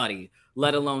anybody,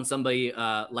 let alone somebody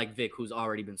like Vic who's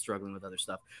already been struggling with other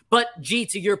stuff. But G,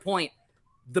 to your point,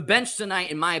 the bench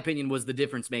tonight, in my opinion, was the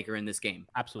difference maker in this game.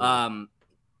 Absolutely.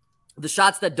 The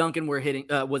shots that Duncan was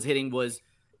hitting was.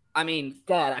 I mean,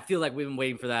 God, I feel like we've been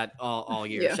waiting for that all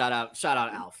year. Yeah. Shout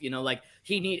out, Alf. You know, like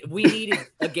we needed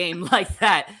a game like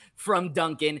that from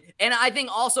Duncan. And I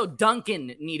think also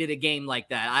Duncan needed a game like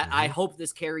that. I hope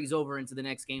this carries over into the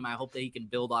next game. I hope that he can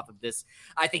build off of this.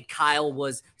 I think Kyle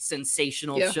was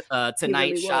sensational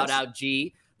tonight. Really Shout out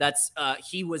G.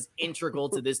 He was integral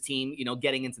to this team,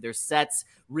 getting into their sets,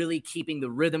 really keeping the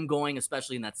rhythm going,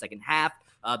 especially in that second half.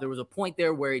 There was a point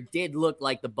there where it did look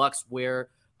like the Bucks were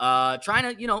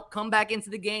trying to, come back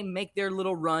into the game, make their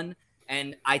little run.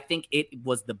 And I think it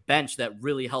was the bench that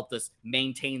really helped us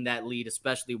maintain that lead,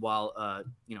 especially while,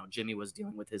 Jimmy was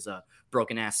dealing with his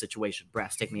broken ass situation.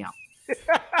 Brass, take me out.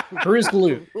 Bruce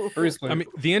Blue. I mean,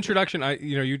 the introduction,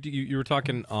 you were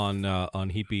talking on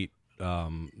Heat Beat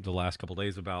the last couple of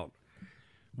days about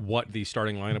what the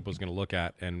starting lineup was going to look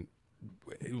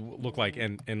like,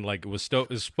 and like is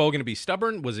Spo going to be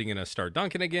stubborn? Was he going to start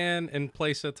Duncan again in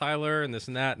place of Tyler and this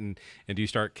and that? And do you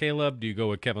start Caleb? Do you go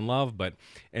with Kevin Love?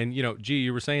 G,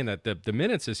 you were saying that the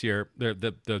minutes this year,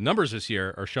 the numbers this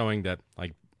year are showing that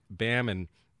like Bam and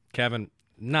Kevin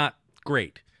not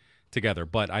great together.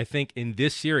 But I think in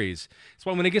this series, it's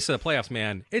why when it gets to the playoffs,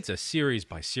 man, it's a series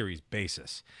by series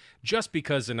basis. Just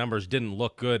because the numbers didn't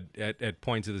look good at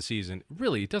points of the season,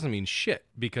 really, it doesn't mean shit.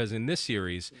 Because in this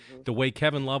series, the way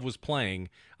Kevin Love was playing,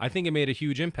 I think it made a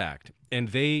huge impact. And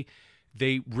they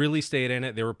really stayed in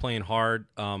it. They were playing hard.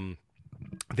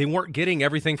 They weren't getting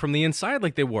everything from the inside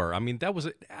like they were. I mean, that was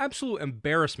an absolute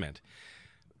embarrassment.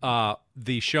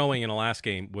 The showing in the last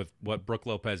game with what Brook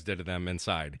Lopez did to them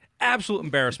inside. Absolute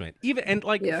embarrassment.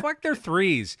 Fuck their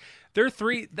threes.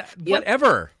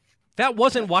 Whatever. That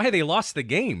wasn't why they lost the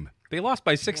game. They lost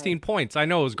by 16 points. I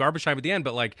know it was garbage time at the end,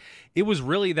 but it was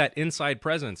really that inside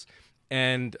presence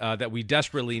and that we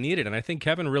desperately needed. And I think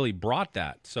Kevin really brought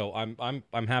that. So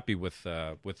I'm happy with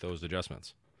those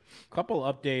adjustments. Couple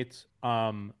updates.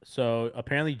 So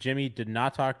apparently Jimmy did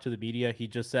not talk to the media. He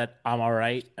just said, "I'm all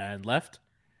right," and left.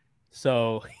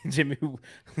 So Jimmy,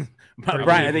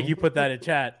 Brian, I think you put that in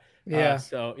chat. Yeah.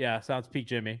 Sounds peak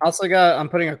Jimmy. Also I'm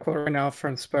putting a quote right now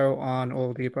from Spo on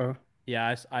Oladipo.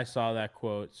 Yeah, I saw that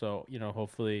quote. So,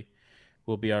 hopefully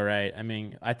we'll be all right. I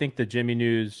mean, I think the Jimmy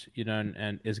news,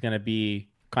 and is going to be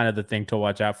kind of the thing to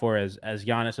watch out for as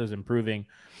Giannis is improving.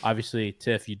 Obviously,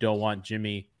 Tiff, you don't want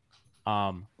Jimmy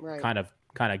kind of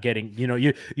getting, you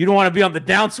don't want to be on the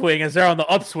downswing as they're on the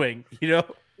upswing,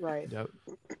 Right. Yep.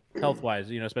 Health-wise,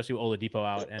 especially with Oladipo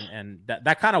out, and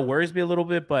that kind of worries me a little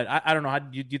bit. But I don't know.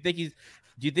 Do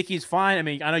you think he's fine? I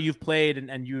mean, I know you've played,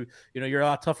 and you're a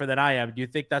lot tougher than I am. Do you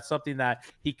think that's something that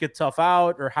he could tough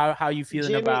out, or how you feeling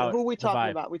Jimmy, about? Who we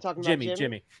talking about? We talking Jimmy, about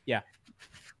Jimmy? Yeah.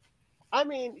 I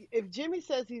mean, if Jimmy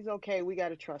says he's okay, we got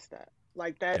to trust that.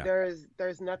 Like that, yeah.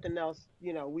 There's nothing else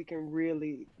we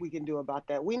can do about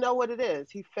that. We know what it is.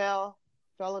 He fell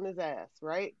on his ass,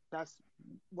 right? That's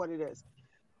what it is.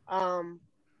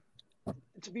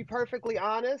 To be perfectly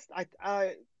honest,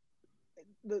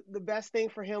 the best thing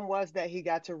for him was that he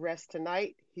got to rest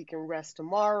tonight. He can rest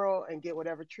tomorrow and get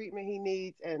whatever treatment he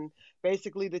needs. And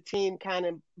basically the team kind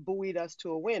of buoyed us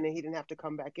to a win and he didn't have to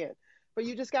come back in. But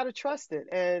you just got to trust it.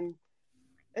 And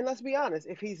let's be honest,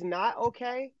 if he's not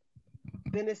okay,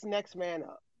 then it's next man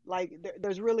up. Like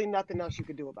there's really nothing else you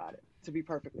could do about it, to be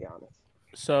perfectly honest.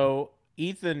 So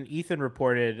Ethan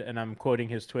reported, and I'm quoting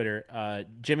his Twitter,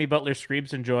 Jimmy Butler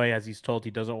screams in joy as he's told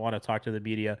he doesn't want to talk to the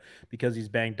media because he's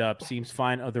banged up. Seems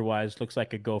fine otherwise. Looks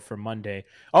like a go for Monday.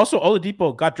 Also,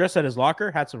 Oladipo got dressed at his locker,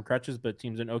 had some crutches, but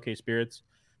team's in okay spirits.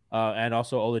 And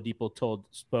also Oladipo told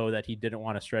Spo that he didn't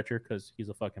want a stretcher because he's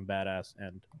a fucking badass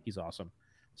and he's awesome.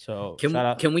 So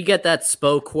can we get that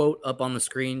Spo quote up on the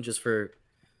screen just for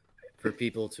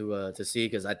people to see?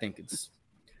 Because I think it's,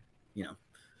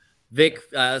 Vic,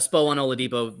 Spo on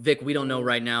Oladipo. Vic, we don't know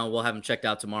right now. We'll have him checked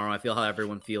out tomorrow. I feel how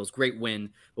everyone feels. Great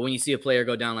win. But when you see a player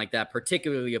go down like that,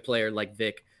 particularly a player like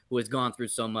Vic, who has gone through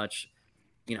so much,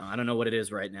 I don't know what it is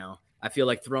right now. I feel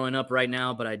like throwing up right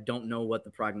now, but I don't know what the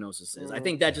prognosis is. I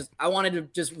think I wanted to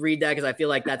just read that because I feel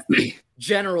like that's the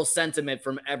general sentiment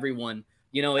from everyone.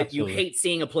 You hate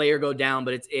seeing a player go down,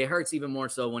 but it hurts even more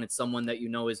so when it's someone that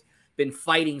has been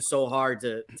fighting so hard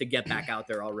to get back out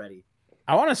there already.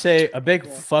 I want to say a big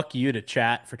fuck you to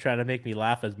chat for trying to make me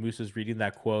laugh as Moose is reading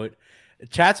that quote.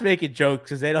 Chat's making jokes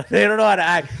because they don't know how to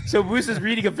act. So Moose is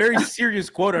reading a very serious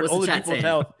quote on Oladipo's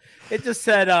health. It just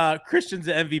said Christian's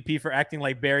the MVP for acting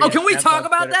like Barry. Oh, can we talk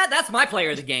about that? That's my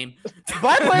player of the game.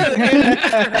 My player of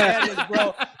the game,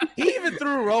 bro. He even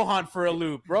threw Rohan for a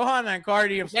loop. Rohan and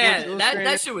Cardi. Yeah,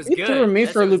 that shit was good. He threw me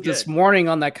for a loop this morning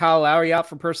on that Kyle Lowry out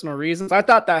for personal reasons. I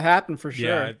thought that happened for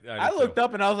sure. Yeah, I looked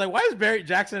up and I was like, why is Barry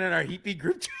Jackson in our Heat Beat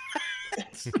group chat?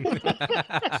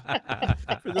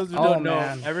 For those who don't know,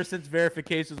 ever since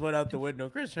verifications went out the window,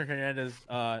 Christian Hernandez,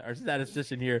 our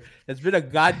statistician here, has been a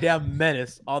goddamn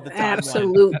menace all the time.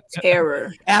 Absolute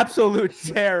terror. Absolute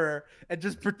terror. And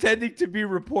just pretending to be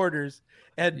reporters.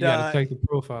 And you gotta check the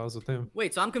profiles with them.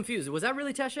 Wait, so I'm confused. Was that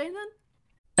really Taché then?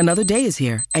 Another day is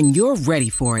here, and you're ready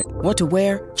for it. What to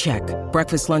wear? Check.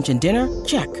 Breakfast, lunch, and dinner?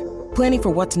 Check. Planning for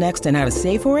what's next and how to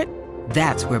save for it?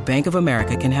 That's where Bank of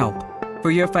America can help. For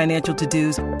your financial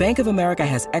to-dos, Bank of America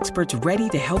has experts ready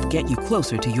to help get you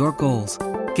closer to your goals.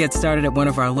 Get started at one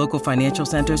of our local financial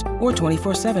centers or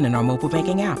 24/7 in our mobile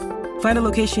banking app. Find a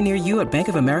location near you at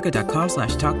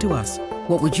bankofamerica.com/talktous.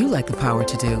 What would you like the power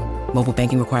to do? Mobile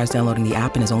banking requires downloading the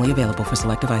app and is only available for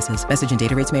select devices. Message and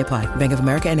data rates may apply. Bank of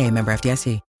America N.A., member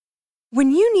FDIC.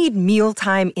 When you need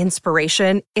mealtime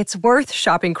inspiration, it's worth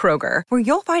shopping Kroger, where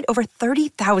you'll find over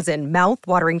 30,000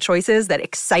 mouth-watering choices that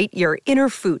excite your inner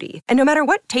foodie. And no matter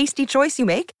what tasty choice you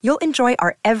make, you'll enjoy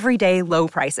our everyday low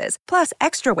prices, plus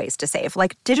extra ways to save,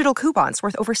 like digital coupons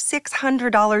worth over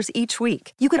 $600 each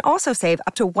week. You can also save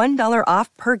up to $1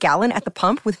 off per gallon at the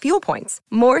pump with fuel points.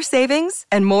 More savings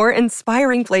and more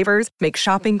inspiring flavors make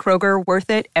shopping Kroger worth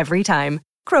it every time.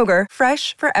 Kroger,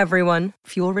 fresh for everyone.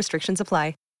 Fuel restrictions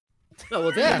apply. Oh,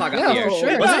 well, then talk up here.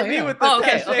 Sure. What's me with the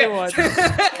okay. one?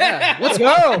 Yeah, let's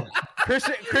go.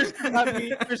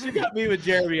 Christian got me with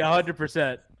Jeremy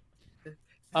 100%.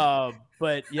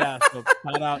 But yeah, so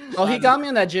shout out. Oh, he got me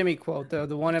on that Jimmy quote though,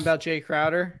 the one about Jay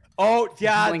Crowder. Oh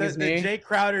yeah, the Jay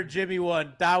Crowder Jimmy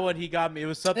one. That one he got me. It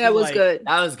was something. That was good.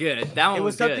 That was good. That one it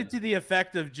was good. something to the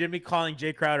effect of Jimmy calling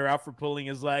Jay Crowder out for pulling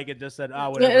his leg and just said,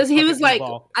 whatever. Yeah, he was like,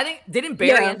 I think didn't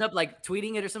Barry end up like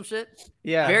tweeting it or some shit?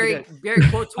 Yeah, Barry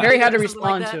quote Barry had to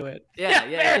respond to it.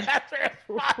 Yeah.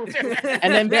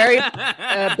 And then Barry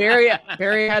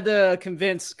had to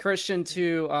convince Christian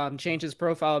to change his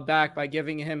profile back by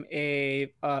giving him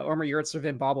a Omer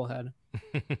Yurtseven bobblehead.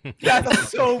 That's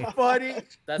so funny.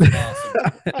 That's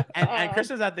awesome. And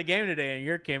Christian's at the game today, and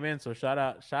Yurt came in. So shout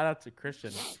out to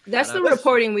Christian. That's the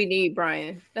reporting we need,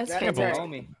 Brian. That's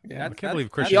fantastic. Yeah, I can't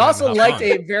believe Christian. He also liked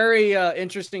a very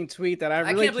interesting tweet that I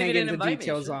really can't get into invite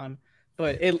details on,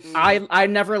 but I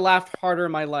never laughed harder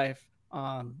in my life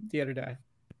the other day.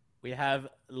 We have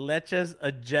Leche's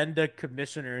agenda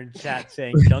commissioner in chat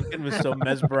saying Duncan was so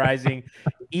mesmerizing.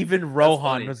 Even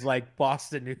Rohan was like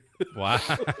Boston News. Wow.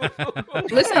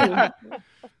 Listen,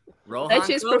 Rohan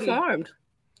Leche's performed.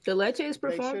 The Leche's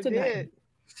performed tonight.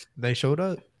 They showed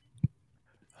up.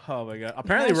 Oh my god!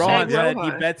 Apparently, Rohan said he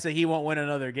bets that he won't win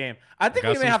another game. I think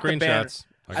we may have to ban.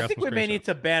 I think we may need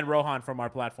to ban Rohan from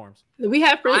our platforms. We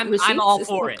have. I'm all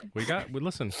for it. We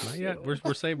listen. Not yet.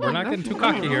 We're saying we're not getting too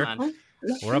cocky here.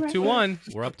 We're up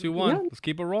 2-1. We're up 2-1. Let's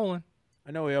keep it rolling.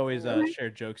 I know we always share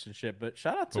jokes and shit, but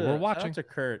shout out to watching. Shout out to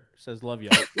Kurt. Says love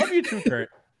y'all. Love you too, Kurt.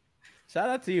 Shout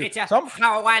out to you. It's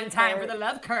one time for the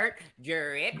love, Kurt.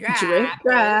 Drip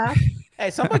drop. Hey,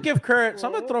 someone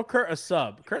throw Kurt a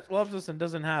sub. Kurt loves us and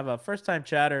doesn't have a first-time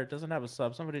chatter. Doesn't have a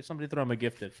sub. Somebody throw him a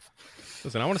gifted.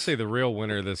 Listen, I want to say the real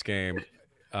winner of this game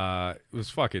was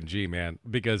fucking G, man,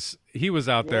 because he was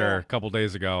out there a couple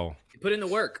days ago. He put in the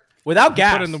work without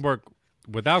gas. Put in the work.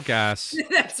 Without gas.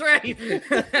 That's right.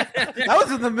 That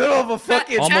was in the middle of a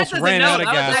fucking almost ran out of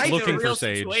gas looking for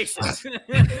Sage.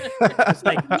 It's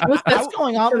like, what's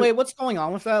going on? Wait, what's going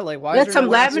on with that? Like, why? There's some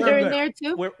lavender in there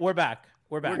too. We're back.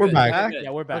 We're back. Yeah,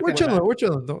 we're back. We're chilling. We're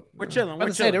chilling. We're chilling. I was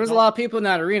gonna say there was a lot of people in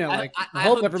that arena. Like, I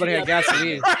hope everybody had gas to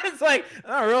eat. It's like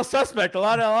a real suspect. A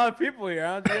lot of people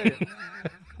here.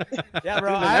 Yeah,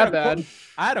 bro. I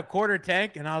had a quarter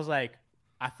tank, and I was like,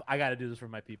 I got to do this for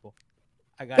my people.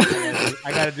 I got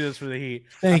to do this for the heat.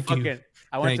 Thank you.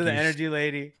 I went to the energy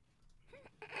lady.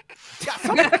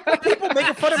 Some people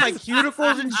making fun of my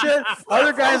cuticles and shit.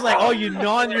 Other guys like, oh, you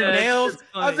gnaw on your nails.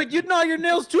 I was like, you gnaw your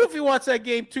nails too if you watch that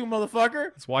game too,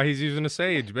 motherfucker. That's why he's using a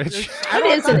Sage, bitch. That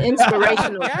is an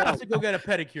inspirational. I have to go get a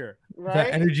pedicure. Right?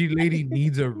 That energy lady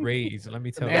needs a raise. Let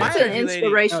me tell you. That's an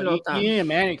inspirational thing. You need a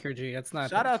manicure, G. That's not.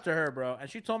 Shout out to her, bro. And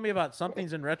she told me about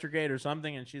something's in retrograde or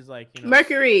something, and she's like,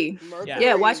 Mercury.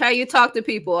 Yeah, watch how you talk to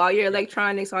people. All your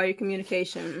electronics, all your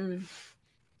communication.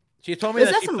 She told me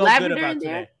that she some felt lavender good about in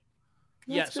there? today.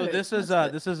 Yeah, so this is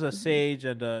a sage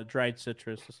and a dried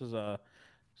citrus. This is a,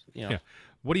 Yeah.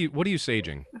 What are you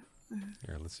saging?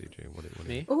 Here, let's see, Jay. What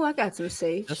me? Oh, I got some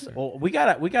sage.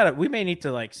 We may need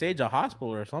to like sage a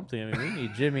hospital or something. I mean, we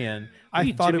need Jimmy and I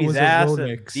thought Jimmy's it was ass a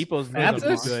and mix. Depot's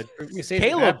good.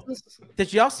 Caleb,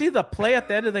 did y'all see the play at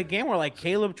the end of the game where like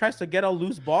Caleb tries to get a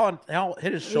loose ball and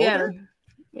hit his shoulder?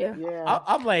 Yeah.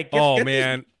 I'm like, get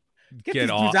these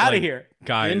off dudes out like, of here.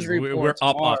 guys, we're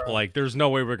up. Like, there's no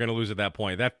way we're gonna lose at that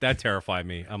point. That terrified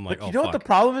me. I'm like, but you know what the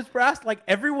problem is, Brass? Like,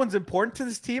 everyone's important to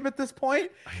this team at this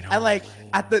point. I know. And like,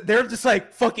 they're just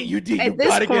like, fuck it, UD, you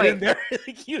gotta get in there.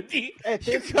 Like, UD, you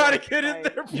gotta get in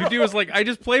there. Bro. UD was like, I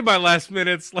just played my last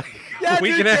minutes like a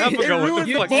week and a half ago. What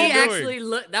the fuck UD actually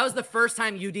that was the first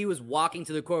time UD was walking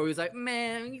to the court. He was like,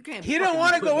 man, you can't. He didn't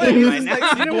want to go in. He was like,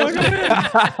 he didn't want to go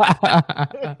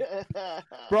in.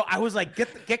 Bro, I was like,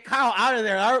 get Kyle out of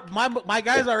there. My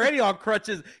guy's already on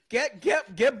crutches.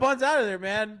 Get Buns out of there,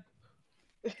 man.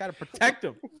 Gotta protect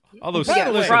him. Although,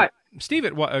 listen,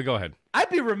 Steven, go ahead. I'd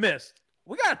be remiss.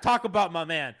 We gotta talk about my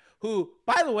man, who,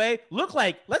 by the way, looked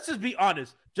like, let's just be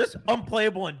honest, just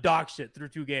unplayable and dog shit through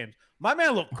 2 games. My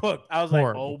man looked cooked. I was like,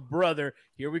 oh, brother,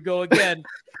 here we go again.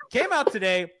 Came out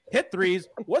today, hit threes,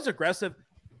 was aggressive,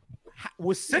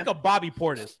 was sick of Bobby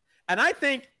Portis. And I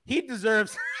think he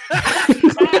deserves...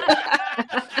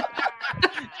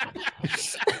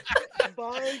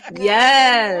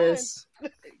 Yes.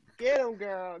 Get him,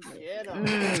 girl. Get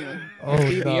him.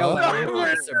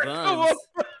 Officer Buns.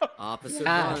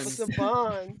 Officer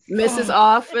Buns. Mrs.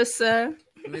 Officer.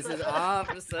 Mrs.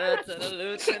 Officer to the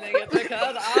lieutenant, get the cuz.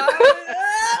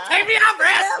 Take me out,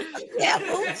 Brett. Yeah.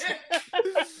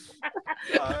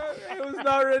 I was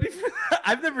not ready for that.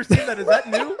 I've never seen that. Is that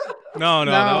new? No. Oh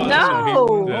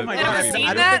my god! Never seen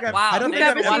that? I don't think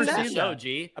I've ever that seen show, that.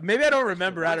 G. Maybe I don't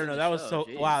remember. I don't know. That was so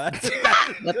wow.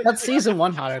 That's season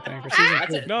 1 hot, I think. Or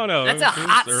season 2. No. That's a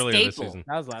hot staple.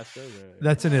 That was last season.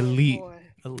 That's an elite.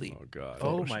 Oh god.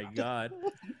 Oh my god.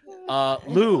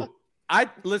 Lou.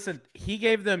 Listen, he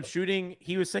gave them shooting.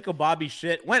 He was sick of Bobby's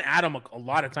shit. Went at him a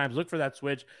lot of times. Looked for that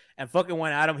switch and fucking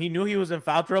went at him. He knew he was in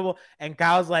foul trouble. And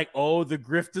Kyle's like, oh, the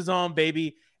grift is on,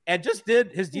 baby. And just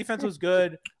did. His defense was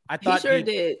good. I thought he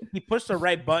did. He pushed the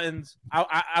right buttons.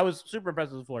 I was super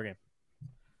impressed with the floor game.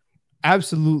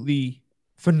 Absolutely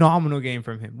phenomenal game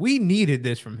from him. We needed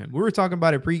this from him. We were talking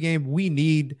about it pregame. We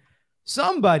need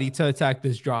somebody to attack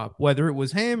this drop, whether it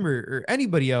was him or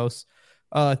anybody else.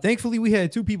 Thankfully, we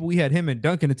had 2 people. We had him and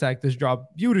Duncan attack this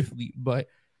drop beautifully, but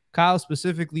Kyle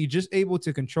specifically just able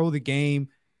to control the game.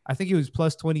 I think he was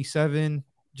plus 27,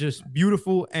 just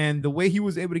beautiful. And the way he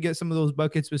was able to get some of those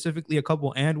buckets, specifically a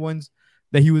couple and ones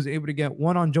that he was able to get,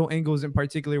 one on Joe Ingles in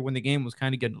particular, when the game was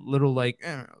kind of getting a little like,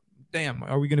 damn,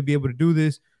 are we going to be able to do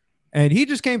this? And he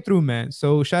just came through, man.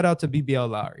 So shout out to BBL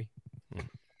Lowry.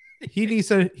 He needs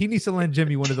to lend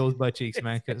Jimmy one of those butt cheeks,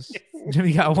 man, because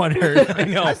Jimmy got one hurt. I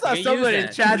know. I saw somebody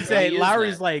in chat say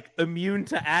Lowry's like immune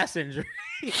to ass injury.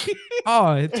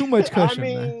 Oh, too much cushion,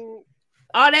 man.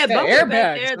 All that airbag.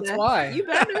 There, that's why. You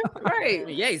better, right?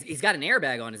 Yeah, he's got an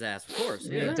airbag on his ass, of course.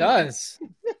 Yeah. He does.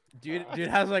 Dude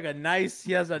has like a nice.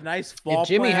 He has a nice fall. If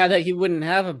Jimmy plan. had that, he wouldn't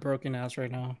have a broken ass right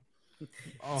now.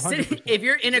 If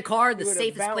you're in a car, the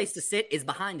safest place to sit is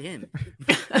behind him.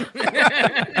 Take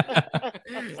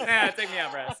me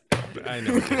out, Brass. I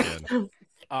know.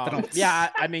 Yeah,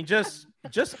 I mean, just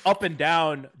up and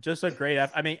down, just a great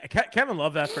effort. I mean, Kevin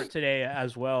Love effort today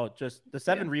as well. Just the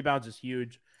 7 rebounds is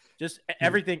huge. Just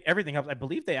everything helps. I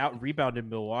believe they out rebounded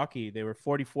Milwaukee. They were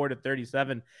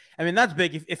 44-37. I mean, that's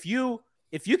big. If you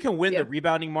can win the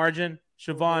rebounding margin,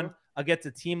 Siobhan, against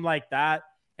a team like that.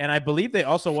 And I believe they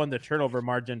also won the turnover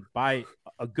margin by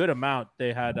a good amount.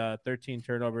 They had 13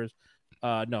 turnovers.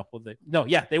 They won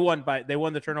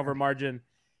the turnover margin.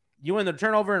 You win the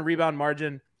turnover and rebound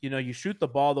margin. You know, you shoot the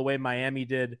ball the way Miami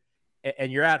did,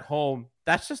 and you're at home.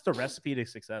 That's just a recipe to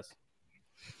success.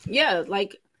 Yeah,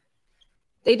 like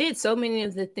they did so many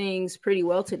of the things pretty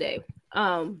well today.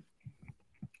 The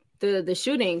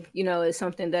shooting, is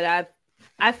something that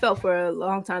I felt for a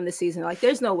long time this season. Like,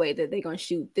 there's no way that they're going to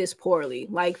shoot this poorly,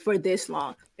 like, for this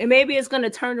long. And maybe it's going to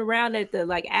turn around at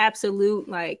the, absolute,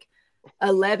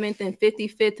 11th and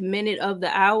 55th minute of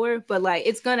the hour. But,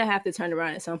 it's going to have to turn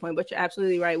around at some point. But you're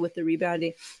absolutely right with the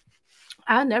rebounding.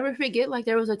 I'll never forget,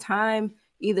 there was a time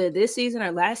either this season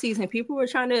or last season, people were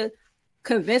trying to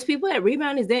convince people that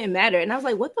rebounding didn't matter. And I was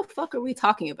like, what the fuck are we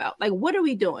talking about? What are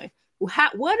we doing?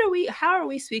 How are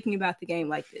we speaking about the game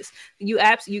like this? You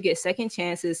get second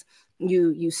chances,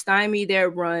 you stymie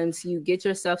their runs, you get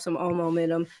yourself some own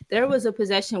momentum. There was a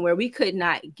possession where we could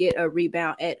not get a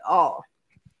rebound at all.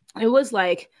 It was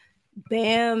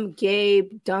Bam,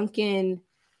 Gabe, Duncan,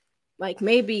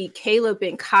 maybe Caleb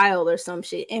and Kyle or some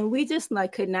shit. And we just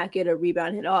could not get a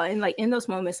rebound at all. And in those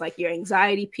moments, your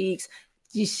anxiety peaks,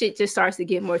 your shit just starts to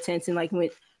get more tense.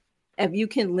 And if you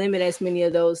can limit as many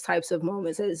of those types of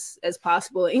moments as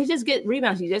possible, and you just get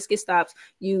rebounds, you just get stops,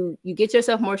 you get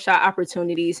yourself more shot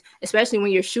opportunities, especially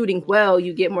when you're shooting well,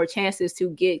 you get more chances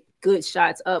to get good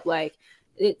shots up.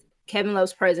 Kevin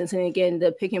Love's presence, and again,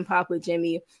 the pick and pop with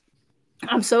Jimmy.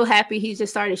 I'm so happy he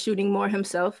just started shooting more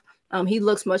himself. He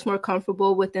looks much more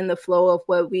comfortable within the flow of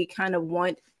what we kind of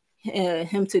want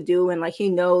him to do, and like he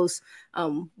knows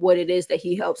what it is that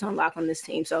he helps unlock on this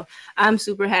team. So I'm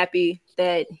super happy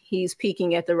that he's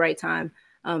peaking at the right time.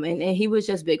 And he was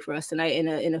just big for us tonight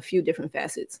in a few different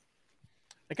facets.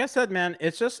 Like I said, man,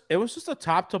 it was just a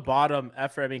top to bottom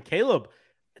effort. I mean, Caleb,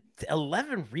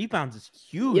 11 rebounds is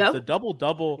huge. Yep. The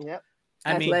double. Yep.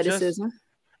 Athleticism.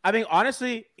 I mean,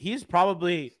 honestly,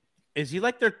 is he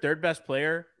like their third best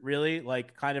player, really?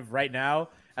 Like, kind of right now,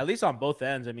 at least on both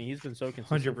ends. I mean, he's been so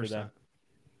consistent 100%. For them.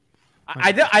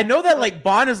 I know that like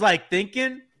Bond is like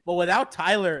thinking, but without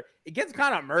Tyler, it gets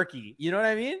kind of murky. You know what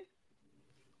I mean?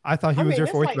 I thought he was your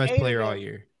fourth best player all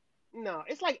year. No,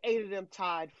 it's like 8 of them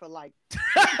tied for like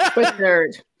for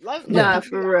third. Nah,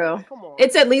 for real. Come on.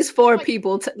 It's at least 4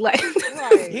 people. Right.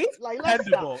 Like let's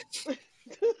stop.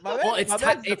 Well,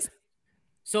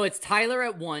 it's Tyler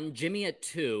at 1, Jimmy at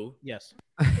 2. Yes.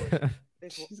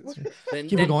 then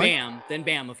Bam. Then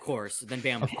Bam, of course.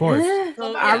 Of course.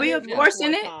 So, are we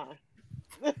enforcing it?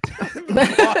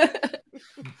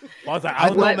 I was like, I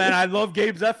don't know, man. I love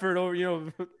Gabe's effort over,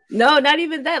 No, not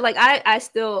even that. Like I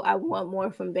want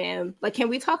more from Bam. Like, can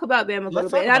we talk about Bam a little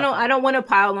bit? I don't want to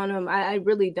pile on him. I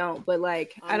really don't. But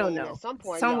like, I don't know. At some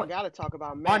point, y'all got to talk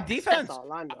about Max. On defense. That's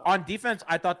all I know. On defense,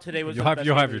 I thought today was. You'll have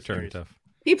your turn, Tiff.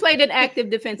 He played an active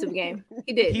defensive game.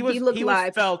 He did. He looked live.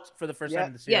 Was felt for the first time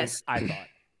in the series. Yes. I thought.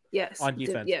 Yes. On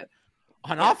defense. Yeah.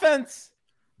 On offense,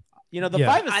 the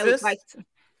 5 assists.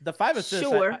 The 5 assists,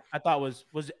 sure. I thought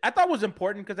was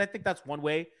important because I think that's one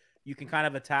way you can kind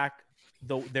of attack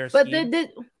their scheme.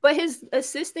 But his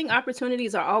assisting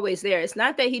opportunities are always there. It's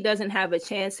not that he doesn't have a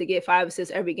chance to get 5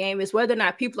 assists every game. It's whether or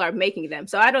not people are making them.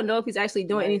 So I don't know if he's actually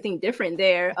doing anything different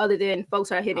there other than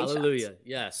folks are hitting Hallelujah.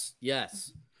 shots.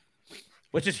 Yes.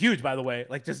 Which is huge, by the way.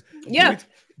 Like just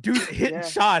dudes hitting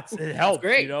shots. It helps.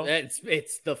 It's great.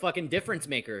 It's the fucking difference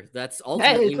maker. That's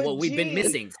ultimately what we've been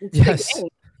missing. Yes.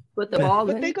 Put the ball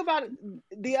in. But think about it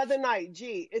the other night,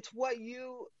 it's what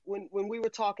when we were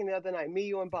talking the other night, me,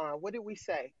 you, and Bond, what did we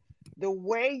say? The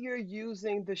way you're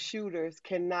using the shooters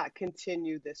cannot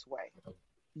continue this way.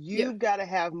 You've got to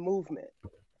have movement.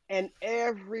 And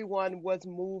everyone was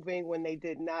moving when they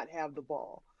did not have the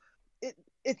ball.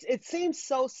 It seems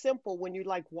so simple when you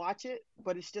like watch it,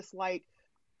 but it's just like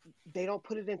they don't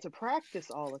put it into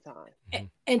practice all the time.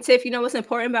 And Tiff, you know what's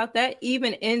important about that?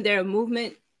 Even in their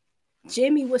movement,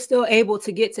 Jimmy was still able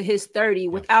to get to his 30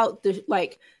 without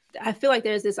I feel like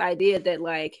there's this idea that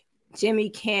like Jimmy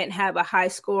can't have a high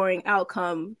scoring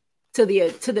outcome to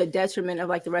the detriment of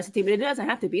like the rest of the team. But it doesn't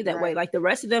have to be that way. Like the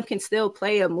rest of them can still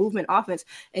play a movement offense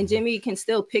and Jimmy can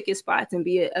still pick his spots and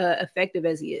be effective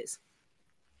as he is.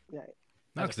 Right.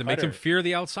 No, because it makes him fear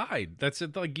the outside. That's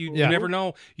it. Like you never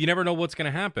know. You never know what's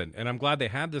going to happen. And I'm glad they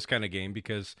had this kind of game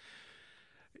because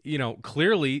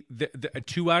clearly, the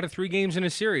 2 out of 3 games in a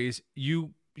series,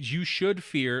 you should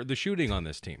fear the shooting on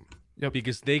this team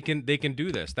because they can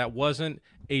do this. That wasn't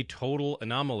a total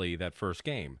anomaly that first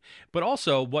game. But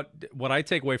also, what I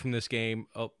take away from this game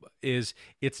is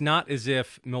it's not as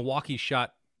if Milwaukee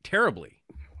shot terribly.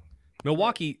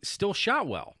 Milwaukee still shot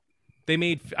well. They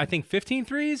made, I think, 15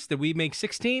 threes. Did we make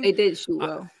 16? They did shoot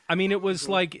well. I mean, it was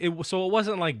like so it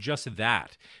wasn't like just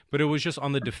that, but it was just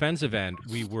on the defensive end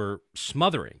we were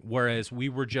smothering, whereas we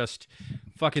were just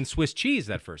fucking Swiss cheese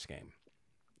that first game.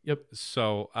 Yep.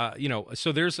 So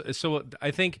so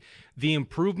I think the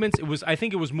improvements. I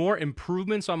think it was more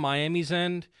improvements on Miami's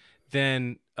end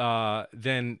than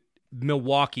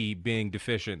Milwaukee being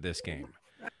deficient this game.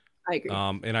 I agree.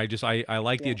 And I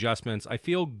like the adjustments. I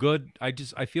feel good. I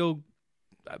feel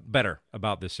better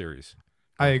about this series.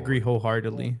 I agree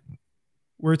wholeheartedly.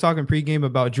 We were talking pregame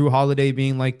about Drew Holiday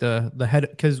being like the head,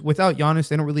 because without Giannis,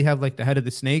 they don't really have like the head of the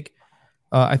snake.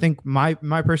 I think my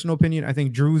personal opinion, I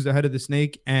think Drew's the head of the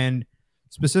snake, and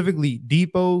specifically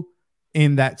Depot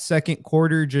in that second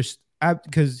quarter, just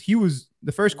because he was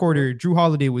the first quarter, Drew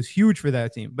Holiday was huge for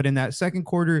that team, but in that second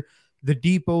quarter, the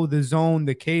Depot, the zone,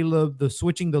 the Caleb, the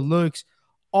switching, the looks,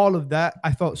 all of that,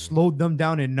 I felt slowed them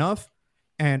down enough.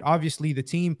 And obviously the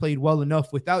team played well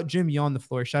enough without Jimmy on the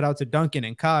floor. Shout out to Duncan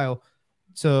and Kyle,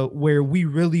 to where we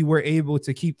really were able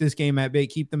to keep this game at bay,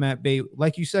 keep them at bay.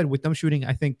 Like you said, with them shooting,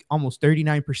 I think almost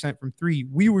 39% from 3,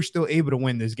 we were still able to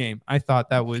win this game. I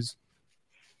thought that's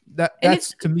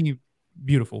to me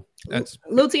beautiful. That's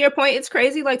Lou, to your point, it's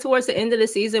crazy. Like towards the end of the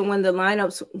season, when the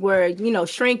lineups were,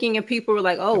 shrinking, and people were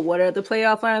like, "Oh, what are the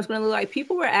playoff lineups going to look like?"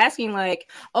 People were asking,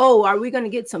 like, "Oh, are we going to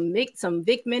get some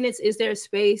Vic minutes? Is there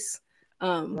space?"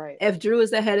 If Drew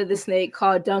is the head of the snake,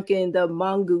 call Duncan the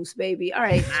mongoose baby. All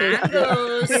right,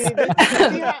 Well,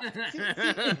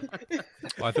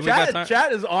 I think we got time.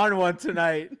 Chat is on one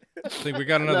tonight. I think we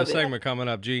got another segment coming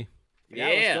up, G. Yeah,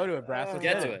 let's go to it, Brass. Let's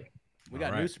get to it. We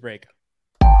got news break.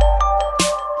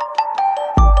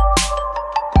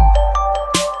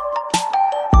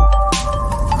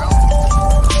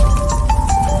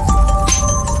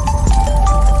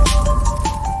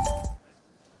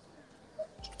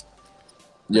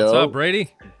 Yo. What's up,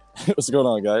 Brady? What's going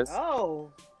on, guys?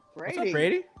 Oh, Brady. What's up,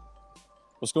 Brady?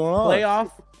 What's going on?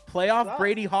 Playoff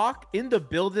Brady Hawk in the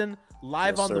building,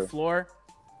 live Yes, on the sir. floor.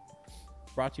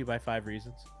 Brought to you by 5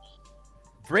 Reasons.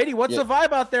 Brady, what's the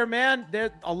vibe out there, man?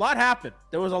 A lot happened.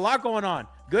 There was a lot going on,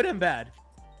 good and bad.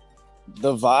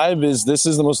 The vibe is this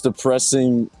is the most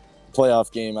depressing playoff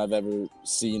game I've ever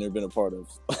seen or been a part of.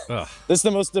 This is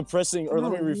the most depressing, or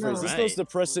let me rephrase. This is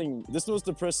the most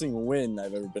depressing win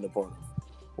I've ever been a part of.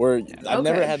 Where I've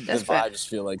never had the vibes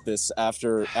feel like this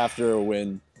after a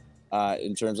win,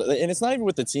 in terms of, and it's not even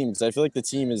with the team, because I feel like the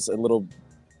team is a little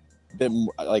bit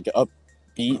more, like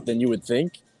upbeat than you would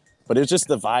think, but it was just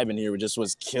the vibe in here just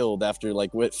was killed after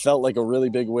like what felt like a really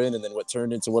big win, and then what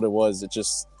turned into what it was. It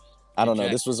just, I don't know.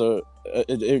 This was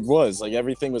it was like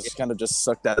everything was kind of just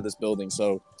sucked out of this building.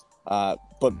 So,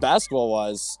 but basketball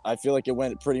wise, I feel like it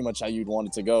went pretty much how you'd want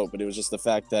it to go, but it was just the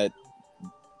fact that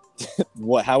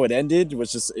how it ended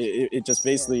was just it just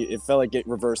basically it felt like it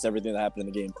reversed everything that happened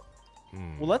in the game.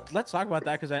 Well, let's talk about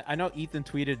that, because I know Ethan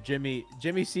tweeted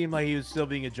Jimmy seemed like he was still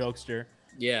being a jokester.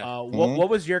 Yeah. What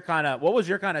was your kind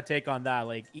of take on that?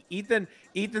 Like Ethan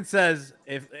says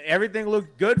if everything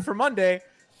looked good for Monday,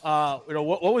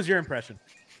 what was your impression?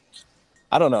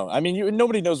 I don't know. I mean,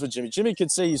 nobody knows what Jimmy could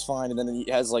say he's fine, and then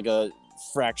he has like a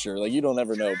fracture. Like, you don't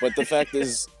ever know. But the fact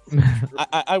is,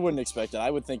 I wouldn't expect it. I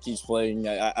would think he's playing.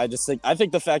 I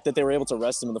think the fact that they were able to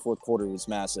rest him in the fourth quarter was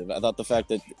massive. I thought the fact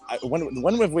that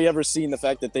when have we ever seen the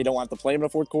fact that they don't want to play him in the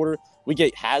fourth quarter? We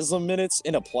get Haslam minutes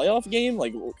in a playoff game.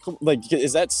 Like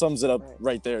is that sums it up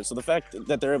right there. So the fact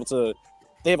that they're able to,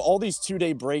 they have all these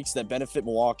 2-day breaks that benefit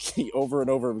Milwaukee over and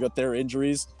over with their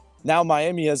injuries. Now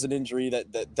Miami has an injury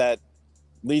that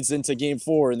leads into game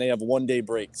 4, and they have 1-day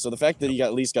break. So the fact that he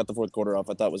at least got the fourth quarter off,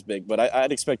 I thought was big. But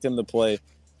I'd expect him to play.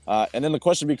 And then the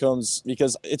question becomes,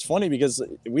 because it's funny because I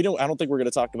don't think we're going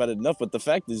to talk about it enough, but the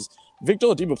fact is Victor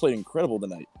Oladipo played incredible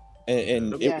tonight.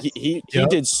 And he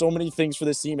did so many things for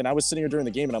this team. And I was sitting here during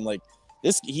the game, and I'm like,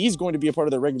 he's going to be a part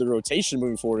of the regular rotation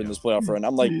moving forward in this playoff run.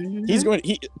 I'm like,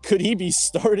 could he be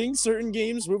starting certain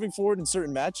games moving forward in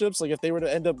certain matchups? Like if they were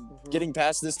to end up getting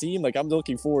past this team, like I'm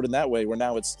looking forward in that way, where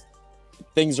now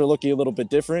things are looking a little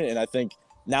bit different. And I think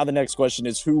now the next question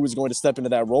is who is going to step into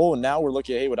that role. And now we're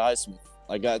looking at Haywood Highsmith.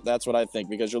 Like that's what I think,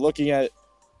 because you're looking at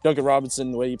Duncan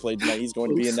Robinson, the way he played tonight, he's going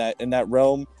to be in that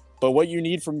realm. But what you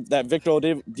need from that Victor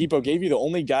Oladipo gave you, the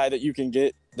only guy that you can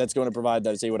get that's going to provide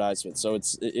that is Haywood Highsmith. So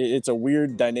it's a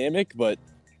weird dynamic, but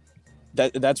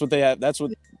that's what they have. That's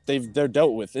what they're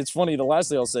dealt with. It's funny. The last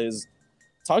thing I'll say is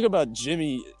talk about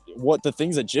Jimmy. What the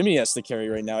things that Jimmy has to carry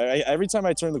right now. Every time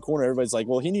I turn the corner, everybody's like,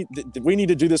 well, we need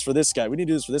to do this for this guy. We need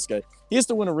to do this for this guy. He has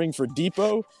to win a ring for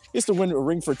Depot. He has to win a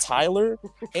ring for Tyler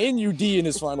and UD in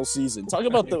his final season. Talk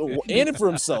about and for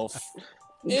himself.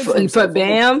 For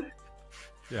Bam.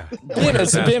 Yeah. Bam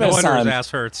has time. His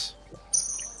ass hurts.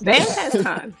 Bam has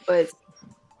time, but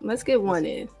let's get one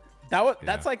in.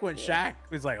 That's like when Shaq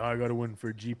was like, oh, I got to win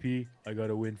for GP. I got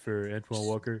to win for Antoine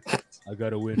Walker. I got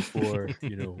to win for,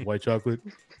 white chocolate.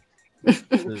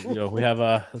 We have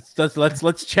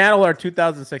let's channel our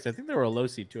 2006. I think they were a low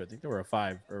seed too. I think they were a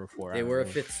 5 or a 4. They were a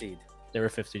 5th seed. They were a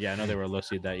 5th seed. Yeah, I know they were a low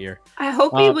seed that year. I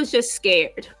hope he was just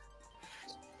scared.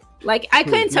 Like I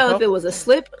couldn't tell if it was a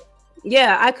slip.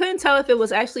 Yeah, I couldn't tell if it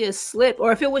was actually a slip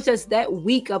or if it was just that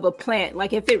weak of a plant.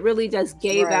 Like if it really just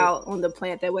gave out on the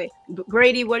plant that way.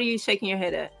 Brady, what are you shaking your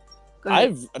head at?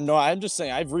 I'm just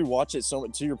saying I've rewatched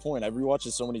it to your point. I've rewatched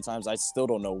it so many times. I still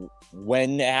don't know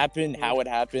when it happened, how it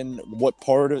happened, what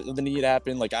part of the knee it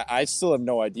happened. Like I still have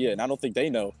no idea, and I don't think they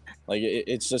know. Like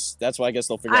it's just that's why I guess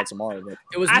they'll figure out tomorrow. But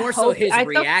it was more so his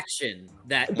reaction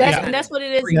that's what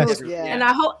it is. Yeah. And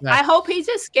I hope he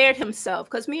just scared himself,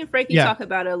 because me and Frankie talk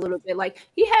about it a little bit. Like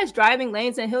he has driving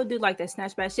lanes and he'll do like that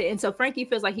snatchback shit, and so Frankie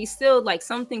feels like he's still like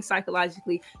something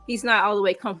psychologically he's not all the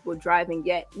way comfortable driving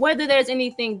yet, whether there's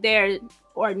anything there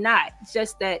or not,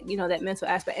 just that that mental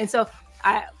aspect. And so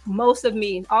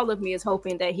all of me is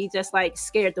hoping that he just like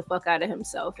scared the fuck out of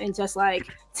himself and just like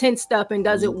tensed up and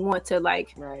doesn't want to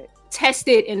like test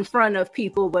it in front of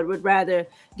people, but would rather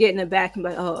get in the back and be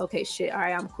like, oh, okay, shit, all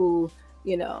right, I'm cool.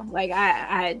 Like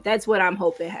I that's what I'm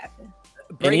hoping happened.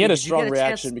 And he had a strong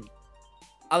reaction.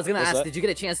 I was gonna ask, did you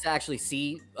get a chance to actually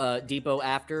see Depot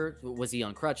after? Was he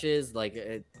on crutches?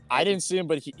 I didn't see him,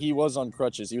 but he was on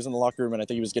crutches. He was in the locker room, and I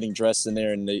think he was getting dressed in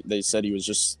there, and they said he was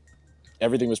just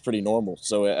everything was pretty normal.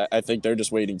 So I think they're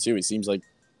just waiting too. It seems like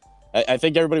I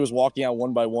think everybody was walking out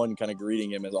one by one, kind of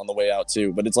greeting him on the way out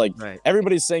too. But it's like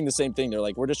everybody's saying the same thing. They're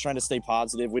like, we're just trying to stay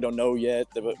positive. We don't know yet,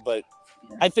 but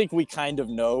I think we kind of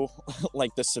know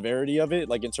like the severity of it.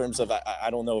 Like in terms of I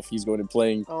don't know if he's going to be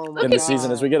playing in the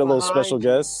season as we get a little special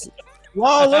guest.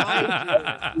 Whoa,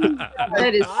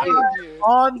 that is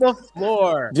on the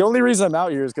floor. The only reason I'm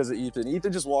out here is because of Ethan.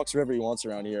 Ethan just walks wherever he wants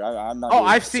around here. I'm not. Oh,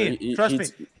 I've seen. Trust me.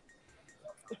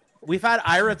 We've had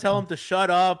Ira tell him to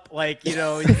shut up. Like, he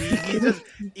just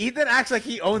Ethan acts like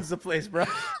he owns the place, bro.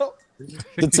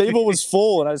 The table was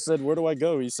full, and I said, "Where do I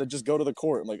go?" He said, "Just go to the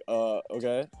court." I'm like,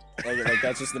 okay. Like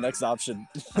that's just the next option.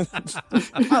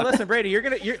 Oh, listen, Brady, you're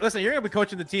gonna be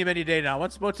coaching the team any day now.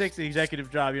 Once Spo takes the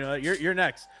executive job, you're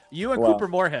next. You and Cooper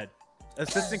Moorhead,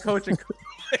 assistant coach and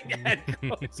head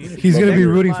coach. He's gonna be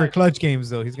rooting for clutch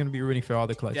games, though. He's gonna be rooting for all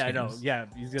the clutch games. I know. Yeah,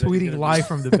 tweeting live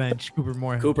from the bench. Cooper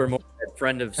Moorhead. Cooper Moorhead,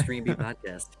 friend of Stream B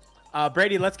podcast.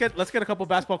 Brady, let's get a couple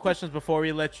basketball questions before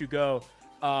we let you go.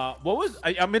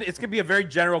 It's gonna be a very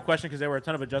general question because there were a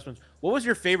ton of adjustments. What was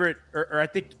your favorite, or I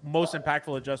think most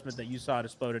impactful adjustment that you saw to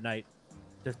Spo tonight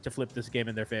to flip this game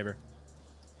in their favor?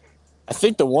 I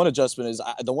think the one adjustment is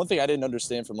the one thing I didn't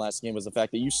understand from last game was the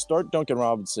fact that you start Duncan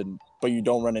Robinson, but you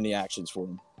don't run any actions for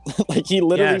him. Like he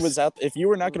literally was out. If you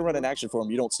were not going to run an action for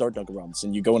him, you don't start Duncan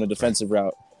Robinson. You go in a defensive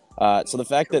route. So the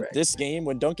fact that this game,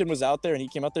 when Duncan was out there and he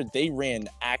came out there, they ran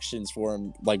actions for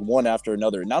him like one after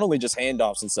another. Not only just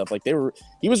handoffs and stuff. Like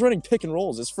he was running pick and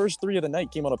rolls. His first 3 of the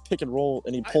night came on a pick and roll,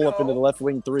 and he pull up into the left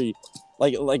wing 3.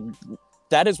 Like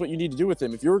that is what you need to do with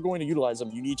him. If you're going to utilize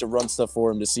him, you need to run stuff for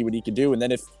him to see what he can do. And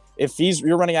then if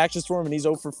you're running actions for him and he's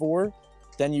 0 for 4,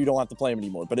 then you don't have to play him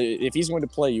anymore. But if he's going to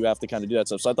play, you have to kind of do that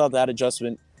stuff. So I thought that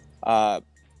adjustment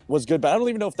was good, but I don't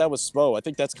even know if that was Spo. I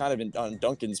think that's kind of on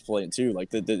Duncan's play too.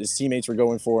 Like his teammates were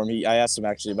going for him. I asked him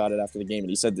actually about it after the game, and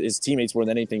he said his teammates more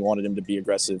than anything wanted him to be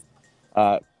aggressive.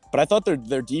 But I thought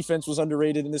their defense was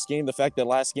underrated in this game. The fact that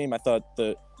last game I thought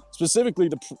specifically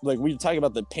we were talking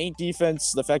about the paint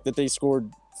defense, the fact that they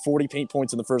scored 40 paint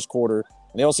points in the first quarter,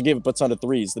 and they also gave up a ton of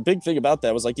threes. The big thing about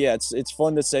that was like, yeah, it's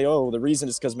fun to say, oh, the reason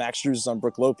is because Max Strus is on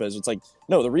Brook Lopez. It's like,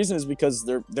 no, the reason is because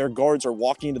their guards are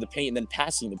walking into the paint and then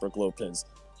passing to Brook Lopez.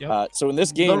 Yep. So in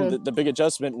this game, the big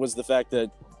adjustment was the fact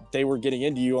that they were getting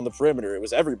into you on the perimeter. It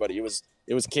was everybody. It was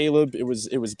Caleb. It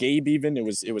was Gabe. Even it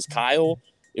was Kyle.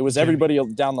 It was everybody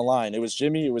down the line. It was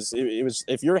Jimmy. It was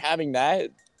if you're having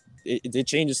that, it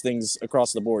changes things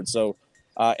across the board. So,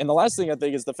 and the last thing I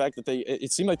think is the fact that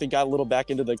it seemed like they got a little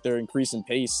back into their increase in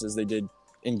pace as they did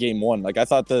in game 1. Like I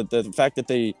thought the fact that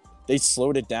they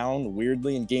slowed it down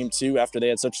weirdly in game 2 after they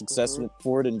had such success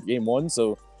for it in game 1.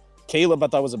 So. Caleb, I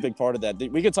thought, was a big part of that.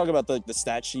 We could talk about the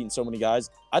stat sheet and so many guys.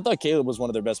 I thought Caleb was one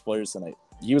of their best players tonight.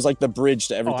 He was like the bridge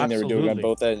to everything they were doing on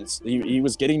both ends. He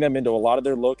was getting them into a lot of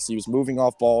their looks. He was moving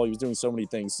off ball. He was doing so many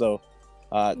things. So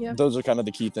those are kind of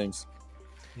the key things.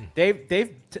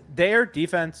 Their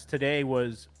defense today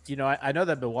was, I know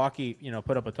that Milwaukee,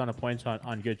 put up a ton of points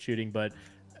on good shooting, but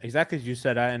exactly as you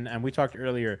said, and we talked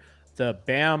earlier, the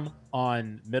Bam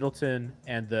on Middleton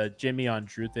and the Jimmy on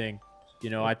Drew thing,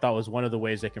 I thought was one of the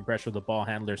ways they can pressure the ball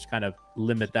handlers, kind of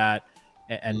limit that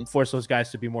and force those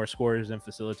guys to be more scorers and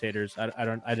facilitators.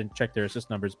 I didn't check their assist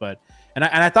numbers, but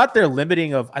I thought their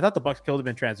limiting I thought the Bucks killed them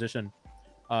in transition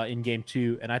in game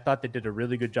 2, and I thought they did a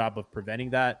really good job of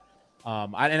preventing that.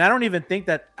 I don't even think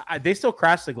that they still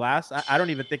crashed the glass. I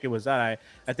don't even think it was that.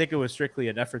 I think it was strictly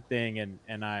an effort thing,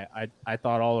 and I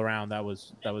thought all around that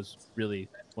was really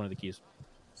one of the keys.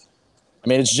 I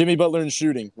mean, it's Jimmy Butler and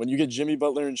shooting. When you get Jimmy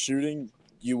Butler and shooting,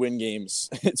 you win games.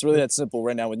 It's really that simple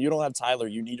right now. When you don't have Tyler,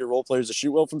 you need your role players to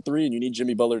shoot well from 3, and you need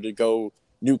Jimmy Butler to go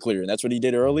nuclear. And that's what he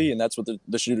did early, and that's what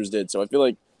the shooters did. So I feel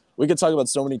like we could talk about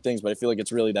so many things, but I feel like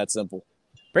it's really that simple.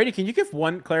 Brady, can you give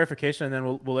one clarification, and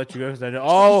then we'll let you go?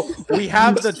 We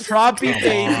have the Trompy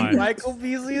baby, Michael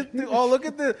Beasley. Oh, look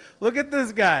at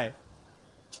this guy,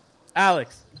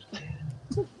 Alex.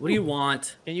 What do you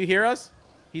want? Can you hear us?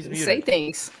 He's muted. Say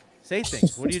things. Say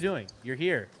things. What are you doing? You're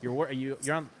here. You're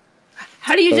on.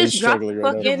 How do you just drop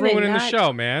fucking You're ruining the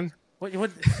show, man. What?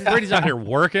 Brady's out here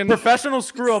working. Professional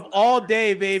screw up all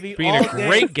day, baby. Being all a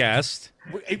great guest.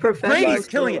 Brady's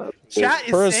killing it. Chat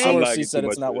is saying he said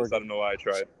it's not working. I don't know why I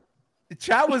tried. The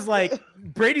chat was like,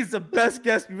 Brady's the best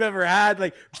guest we've ever had.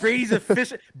 Like, Brady's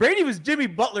efficient. Brady was Jimmy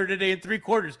Butler today in 3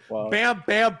 quarters. Wow. Bam,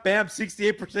 bam, bam,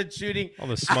 68% shooting. All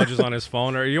the smudges on his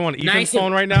phone. Are you on Ethan's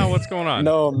phone right now? What's going on?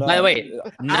 No, I'm not. By the way,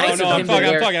 I'm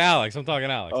talking Alex.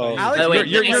 Oh. Alex,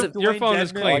 your phone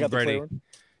is clean, Brady.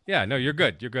 Yeah, no, you're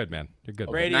good. You're good, man. You're good.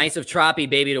 Brady. Nice of Troppy,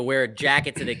 baby, to wear a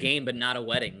jacket to the game, but not a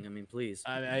wedding. I mean, please.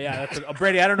 Yeah, that's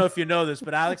Brady, I don't know if you know this,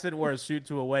 but Alex didn't wear a suit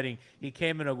to a wedding. He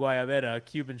came in a Guayabera, a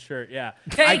Cuban shirt. Yeah.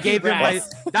 I gave him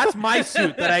that's my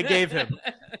suit that I gave him.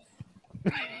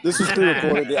 This was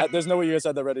pre-recorded. There's no way you guys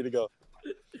had that ready to go.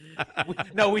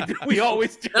 We do. We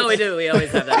always do. No, we do. We always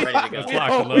have that ready to go. It's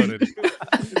locked and loaded.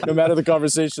 No matter the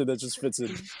conversation, that just fits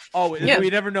in. Oh, yeah. We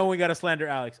never know when we got to slander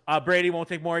Alex. Brady, won't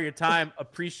take more of your time.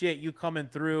 Appreciate you coming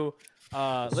through.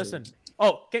 Listen.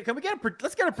 Oh, can we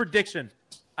let's get a prediction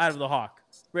out of the Hawk.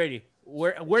 Brady,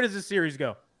 where does this series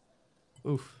go?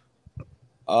 Oof.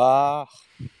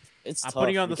 It's I'm tough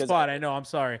putting you on the spot. I know. I'm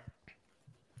sorry.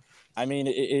 I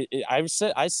mean, I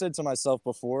said to myself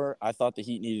before, I thought the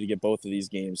Heat needed to get both of these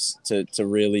games to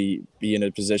really be in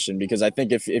a position, because I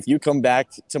think if you come back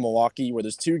to Milwaukee where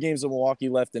there's 2 games of Milwaukee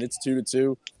left and it's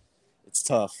 2-2, it's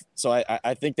tough. So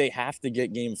I think they have to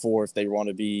get game 4 if they want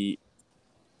to be,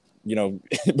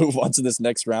 move on to this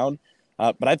next round.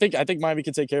 But I think Miami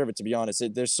can take care of it, to be honest.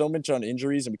 There's so much on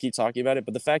injuries and we keep talking about it.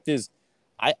 But the fact is,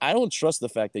 I don't trust the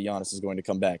fact that Giannis is going to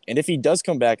come back. And if he does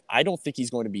come back, I don't think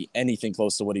he's going to be anything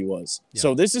close to what he was. Yeah.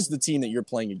 So this is the team that you're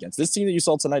playing against. This team that you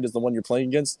saw tonight is the one you're playing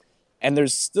against. And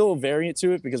there's still a variant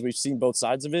to it because we've seen both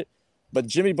sides of it. But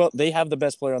Jimmy Butler, they have the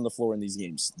best player on the floor in these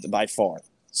games by far.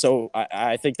 So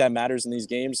I think that matters in these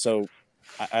games. So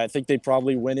I think they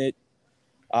probably win it.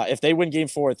 If they win game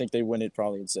 4, I think they win it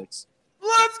probably in 6.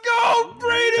 Let's go,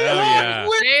 Brady! Yeah.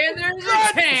 There's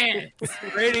a chance.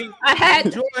 Brady, I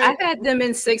had them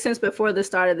in 6 since before the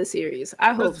start of the series.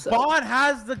 I hope so. Bond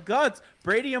has the guts.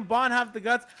 Brady and Bond have the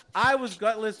guts. I was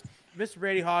gutless. Mr.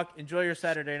 Brady Hawk, enjoy your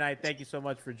Saturday night. Thank you so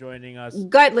much for joining us.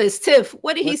 Gutless. Tiff,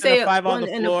 what did he say 5 on the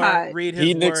floor? Read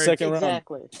his words. Second round.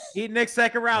 Exactly. Heat Nick's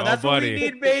second round. That's buddy. what we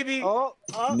need, baby.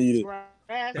 Need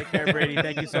it. Take care, Brady.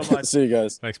 Thank you so much. See you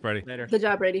guys. Thanks, Brady. Later. Good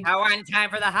job, Brady. Now we're in time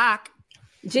for the Hawk.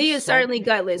 G is certainly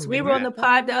gutless. We were on the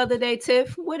pod the other day,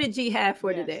 Tiff. What did G have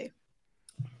for today?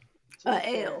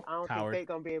 L. I don't think they're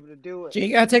gonna be able to do it. G,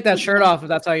 you gotta take that shirt off if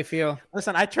that's how you feel.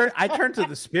 Listen, I turn to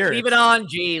the spirit. Leave it on,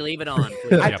 G. Leave it on.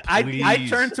 I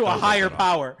turn to a higher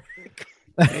power.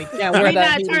 We're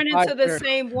not turning to the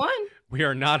same one. We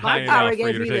are not high enough for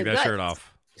you to take that shirt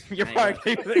off. Your power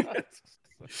gave me the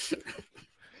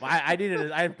I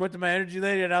needed. I went to my energy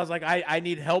lady and I was like, I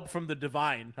need help from the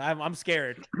divine. I'm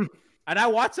scared. And I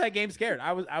watched that game scared.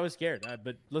 I was scared.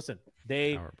 But listen,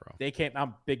 they came.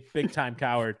 I'm big time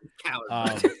coward.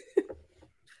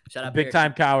 Shut up, big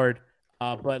time coward.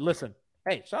 But listen,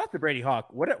 hey, shout out to Brady Hawk.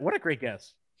 What a great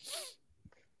guest.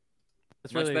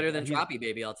 It's much better than Troppy,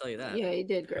 baby. I'll tell you that. Yeah, he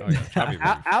did great. Oh,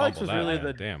 yeah. Alex was really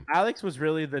Alex was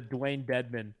really the Dwayne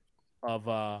Dedman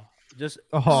of just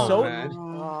so bad.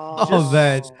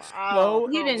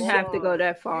 You didn't have to go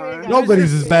that far.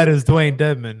 Nobody's as bad as Dwayne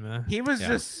Dedman, man. He was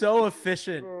just so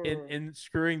efficient in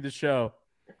screwing the show.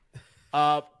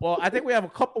 Well, I think we have a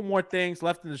couple more things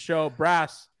left in the show.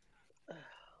 Brass.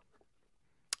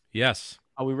 Yes.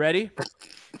 Are we ready?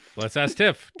 Let's ask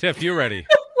Tiff. Tiff, you ready?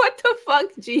 What the fuck,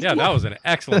 G? Yeah, that was an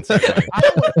excellent segue.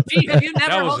 G, have you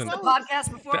never hosted a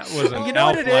podcast before? That was an you know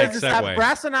what it is? Is that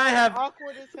Brass and I have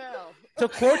awkward as hell. To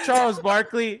quote Charles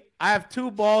Barkley, I have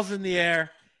 2 balls in the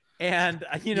air, and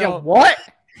what?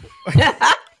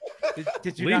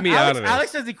 Did you leave me Alex, out of this?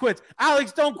 Alex says he quits.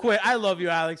 Alex, don't quit. I love you,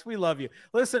 Alex. We love you.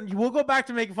 Listen, we'll go back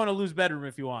to making fun of Lou's bedroom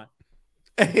if you want.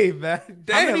 Hey man,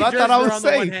 damn! I thought I was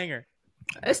safe.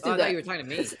 Let's do that. You were talking to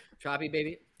me, Troppy,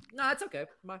 baby. No, it's okay.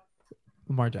 Bye.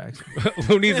 Lamar Jackson.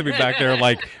 Lou needs to be back there,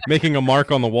 like making a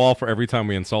mark on the wall for every time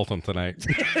we insult him tonight.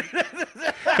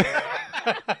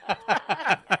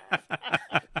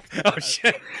 Oh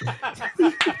shit!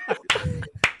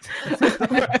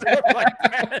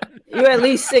 You're at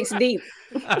least 6 deep.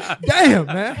 Damn,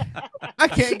 man! I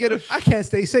can't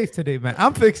stay safe today, man.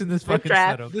 I'm fixing this fucking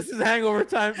setup. This is hangover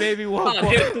time, baby. Welcome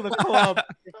to the club.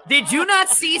 Did you not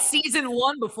see season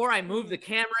 1 before I moved the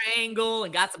camera angle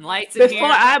and got some lights in here?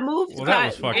 Before I moved, well, that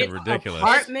was fucking ridiculous.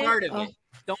 Apartment. Part of it.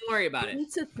 Don't worry about it.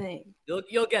 It's a thing.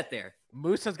 You'll get there.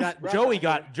 Moose has got Joey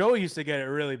used to get it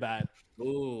really bad.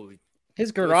 Ooh.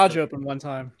 His garage opened one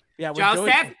time. Yeah,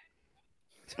 Joseph.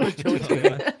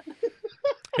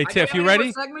 Hey Tiff, you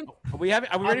ready? Are we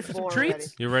ready for some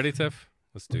treats? You ready, Tiff?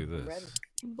 Let's do this.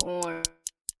 Born.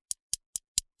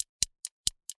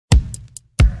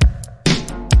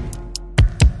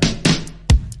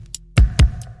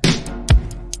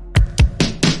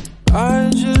 I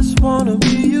just wanna be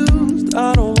used,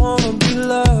 I don't wanna be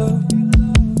loved.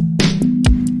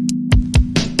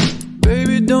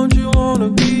 Baby, don't you wanna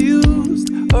be used,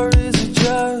 or is it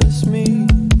just me?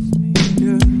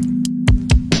 Yeah.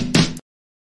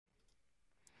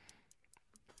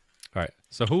 All right.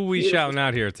 So who we shouting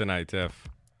out here tonight, Tiff?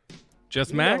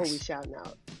 Just Max? You know who we shouting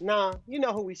out. Nah, you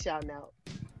know who we shouting out.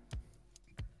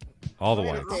 All the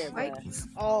whites.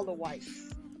 All the whites.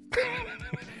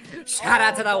 Shout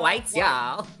out to the whites,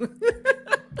 y'all.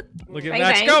 Look at Bang,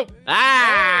 Max bang. go.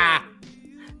 Ah!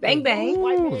 Bang bang.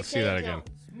 Let's see that again.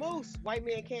 Moose, white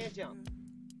man can't jump.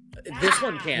 This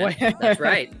one can. That's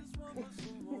right.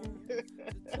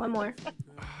 One more.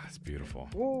 That's beautiful.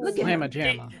 Look at him.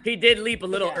 Jamma. He did leap a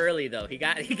little early though. He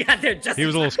got there just. He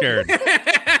was a little scared.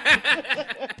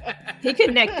 He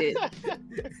connected.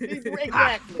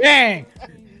 Exactly. Bang!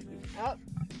 Up,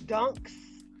 dunks.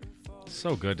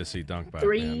 So good to see Dunk back.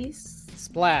 Threes.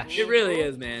 Splash. It really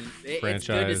is, man. It's good to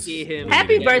Franchise see him.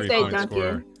 Happy leading birthday, three-point Duncan.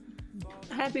 scorer.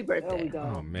 Happy birthday.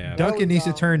 Oh man. Duncan needs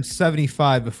to turn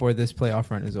 75 before this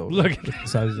playoff run is over. Look.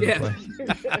 So he's gonna Yeah.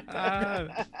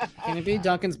 play. Can it be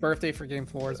Duncan's birthday for Game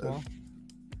 4 as well?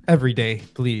 Every day,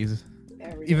 please.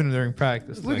 Even during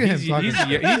practice. Look at him.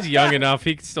 He's young enough.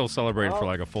 He can still celebrate for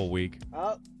like a full week.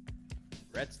 Up.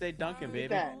 Red State Duncan, baby.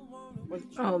 That was,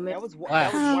 Oh man. that was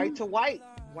white to white.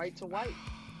 White to white.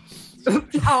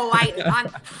 White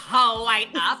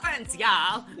offense,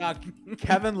 y'all.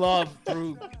 Kevin Love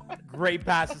threw great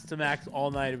passes to Max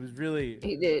all night. It was really,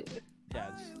 He did. yeah,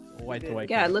 it's white to white.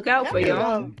 Yeah, look out for Kevin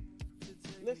y'all. Love,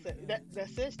 listen,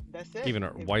 that's it. That's it. Even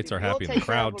our whites are we'll happy in the take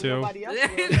care crowd, of too. them, nobody else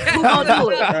will. Who gonna do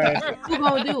it? Who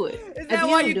gonna do it? Is If that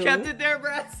why you don't do kept it there,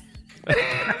 Brett?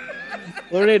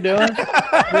 What are they doing?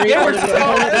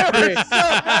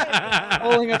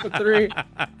 Holding up a three.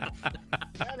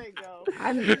 There they go.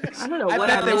 I don't know I what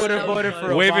bet they missed would have out. voted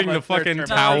for Waving Obama the fucking third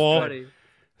term. towel. funny.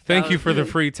 Thank you for the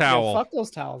free Yo, towel. fuck those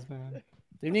towels, man.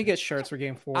 They need to get shirts for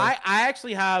Game 4. I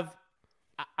actually have.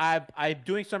 I'm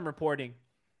doing some reporting.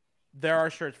 There are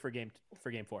shirts for game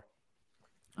 4.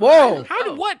 Whoa! How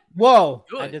did what? Whoa!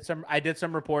 I did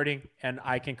some reporting, and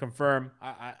I can confirm.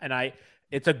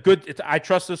 It's a good. I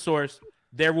trust the source.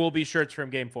 There will be shirts from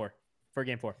Game 4 for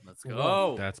Game 4. Let's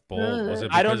go. That's bold. Was it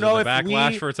because I don't know of the if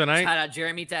backlash we- for tonight? Shout out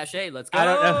Jeremy Taché. Let's go. I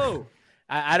don't know.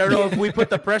 I don't know if we put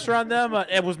the pressure on them.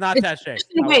 It was not Taché.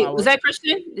 Wait, was that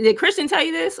Christian? Did Christian tell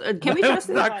you this? Or can we trust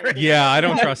this? Yeah, I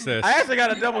don't trust this. I actually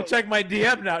got to double check my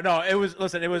DM now. No, it was.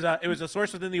 Listen, it was a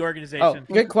source within the organization. Oh,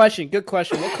 good question. Good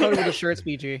question. What color were the shirts,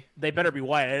 BG? They better be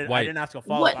white. I White. didn't ask a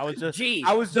follow What? up. I was just. Gee,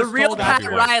 I was the just real told Pat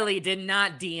afterwards. Riley did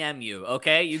not DM you.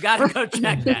 Okay, you gotta go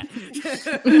check that.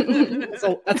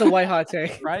 That's a white hot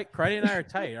take. Creddy and I are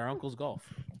tight. Our uncle's golf.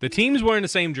 The team's wearing the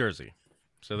same jersey,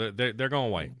 so they're going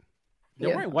white.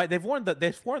 They're wearing white. They've worn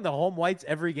the home whites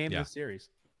every game Yeah. this series.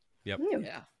 Yep.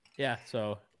 Yeah.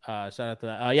 So shout out to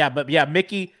that. But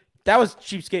Mickey, that was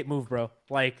cheapskate move, bro.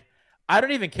 Like, I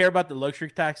don't even care about the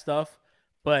luxury tax stuff,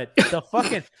 but the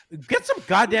fucking get some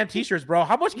goddamn t-shirts, bro.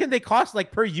 How much can they cost,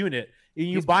 like, per unit? And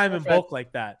you buy them in bulk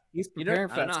like that. He's You know,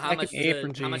 preparing I for don't know that how second much.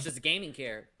 apron, G. How much does gaming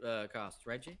care cost?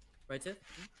 Right, G? Right, Tiff?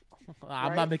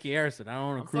 I'm not Mickey Harrison. I don't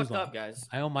own a I'm cruise fucked line. up, guys.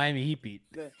 I own Miami Heat beat.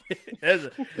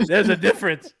 there's a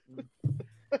difference.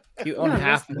 You own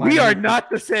half. We are not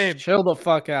the same. Chill the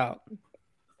fuck out.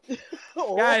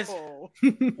 Guys, Oh.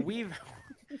 we've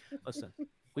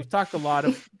talked a lot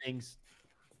of things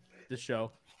this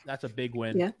show. That's a big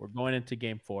win. Yeah. We're going into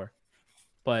Game 4.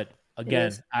 But again,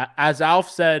 is. as Alf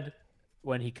said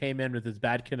when he came in with his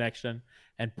bad connection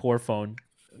and poor phone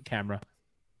camera,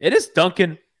 it is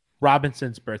Duncan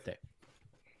Robinson's birthday.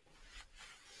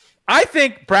 I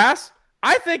think, Brass,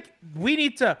 we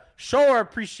need to show our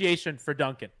appreciation for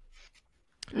Duncan.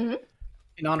 In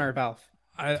honor of Alf.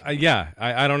 I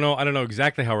don't know. I don't know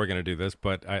exactly how we're gonna do this,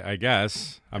 but I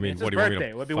guess. I mean, It's what his do you want me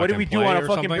birthday. to What do we do play on a or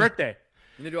fucking something? birthday?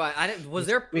 Neither do I. I didn't. Was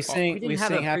there? We didn't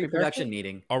have a happy pre-production birthday?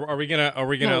 meeting. Are we gonna? Are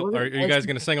No, you guys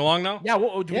gonna sing along now? Yeah.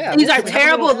 These are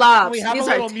terrible lobs. We have These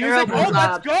a are little music. terrible Oh, let's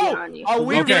lobs. go. Yanni. Are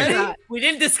we Okay. ready? We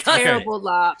didn't discuss it. Terrible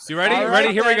lobs. You ready? All right,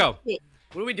 Ready? Here we go.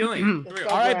 What are we doing?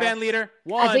 All right, band leader.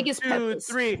 One, think it's 2, Peppers.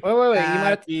 3. Wait. You might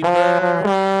have Happy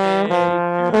birthday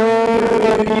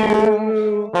to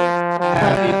you.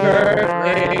 Happy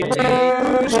birthday to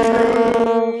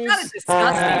you. That is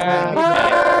disgusting.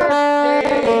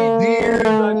 Dear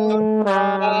Robinson.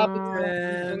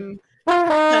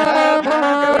 Happy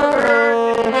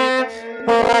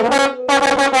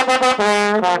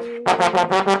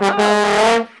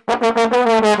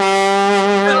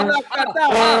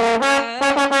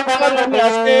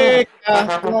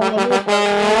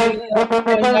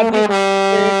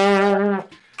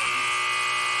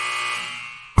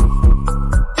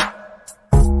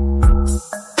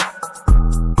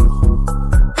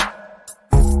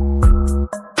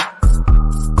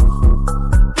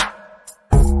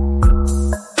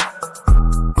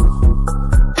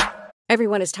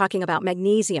Everyone is talking about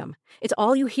magnesium. It's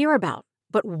all you hear about.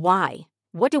 But why?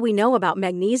 What do we know about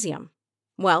magnesium?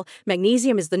 Well,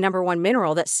 magnesium is the number one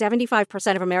mineral that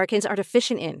 75% of Americans are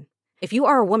deficient in. If you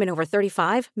are a woman over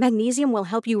 35, magnesium will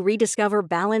help you rediscover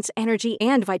balance, energy,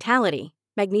 and vitality.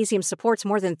 Magnesium supports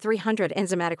more than 300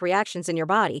 enzymatic reactions in your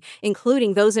body,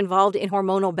 including those involved in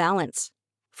hormonal balance.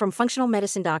 From functional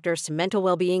medicine doctors to mental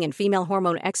well-being and female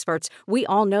hormone experts, we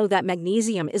all know that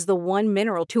magnesium is the one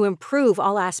mineral to improve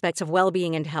all aspects of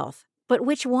well-being and health. But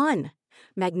which one?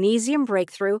 Magnesium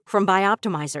Breakthrough from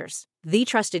Bioptimizers, the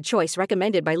trusted choice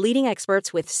recommended by leading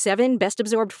experts with 7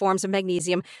 best-absorbed forms of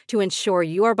magnesium to ensure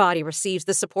your body receives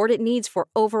the support it needs for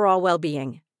overall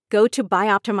well-being. Go to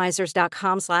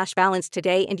bioptimizers.com/balance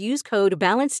today and use code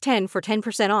BALANCE10 for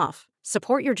 10% off.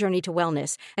 Support your journey to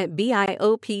wellness at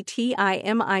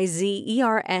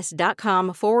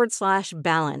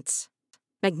bioptimizers.com/balance.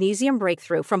 Magnesium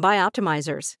Breakthrough from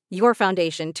Bioptimizers, your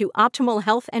foundation to optimal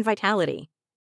health and vitality.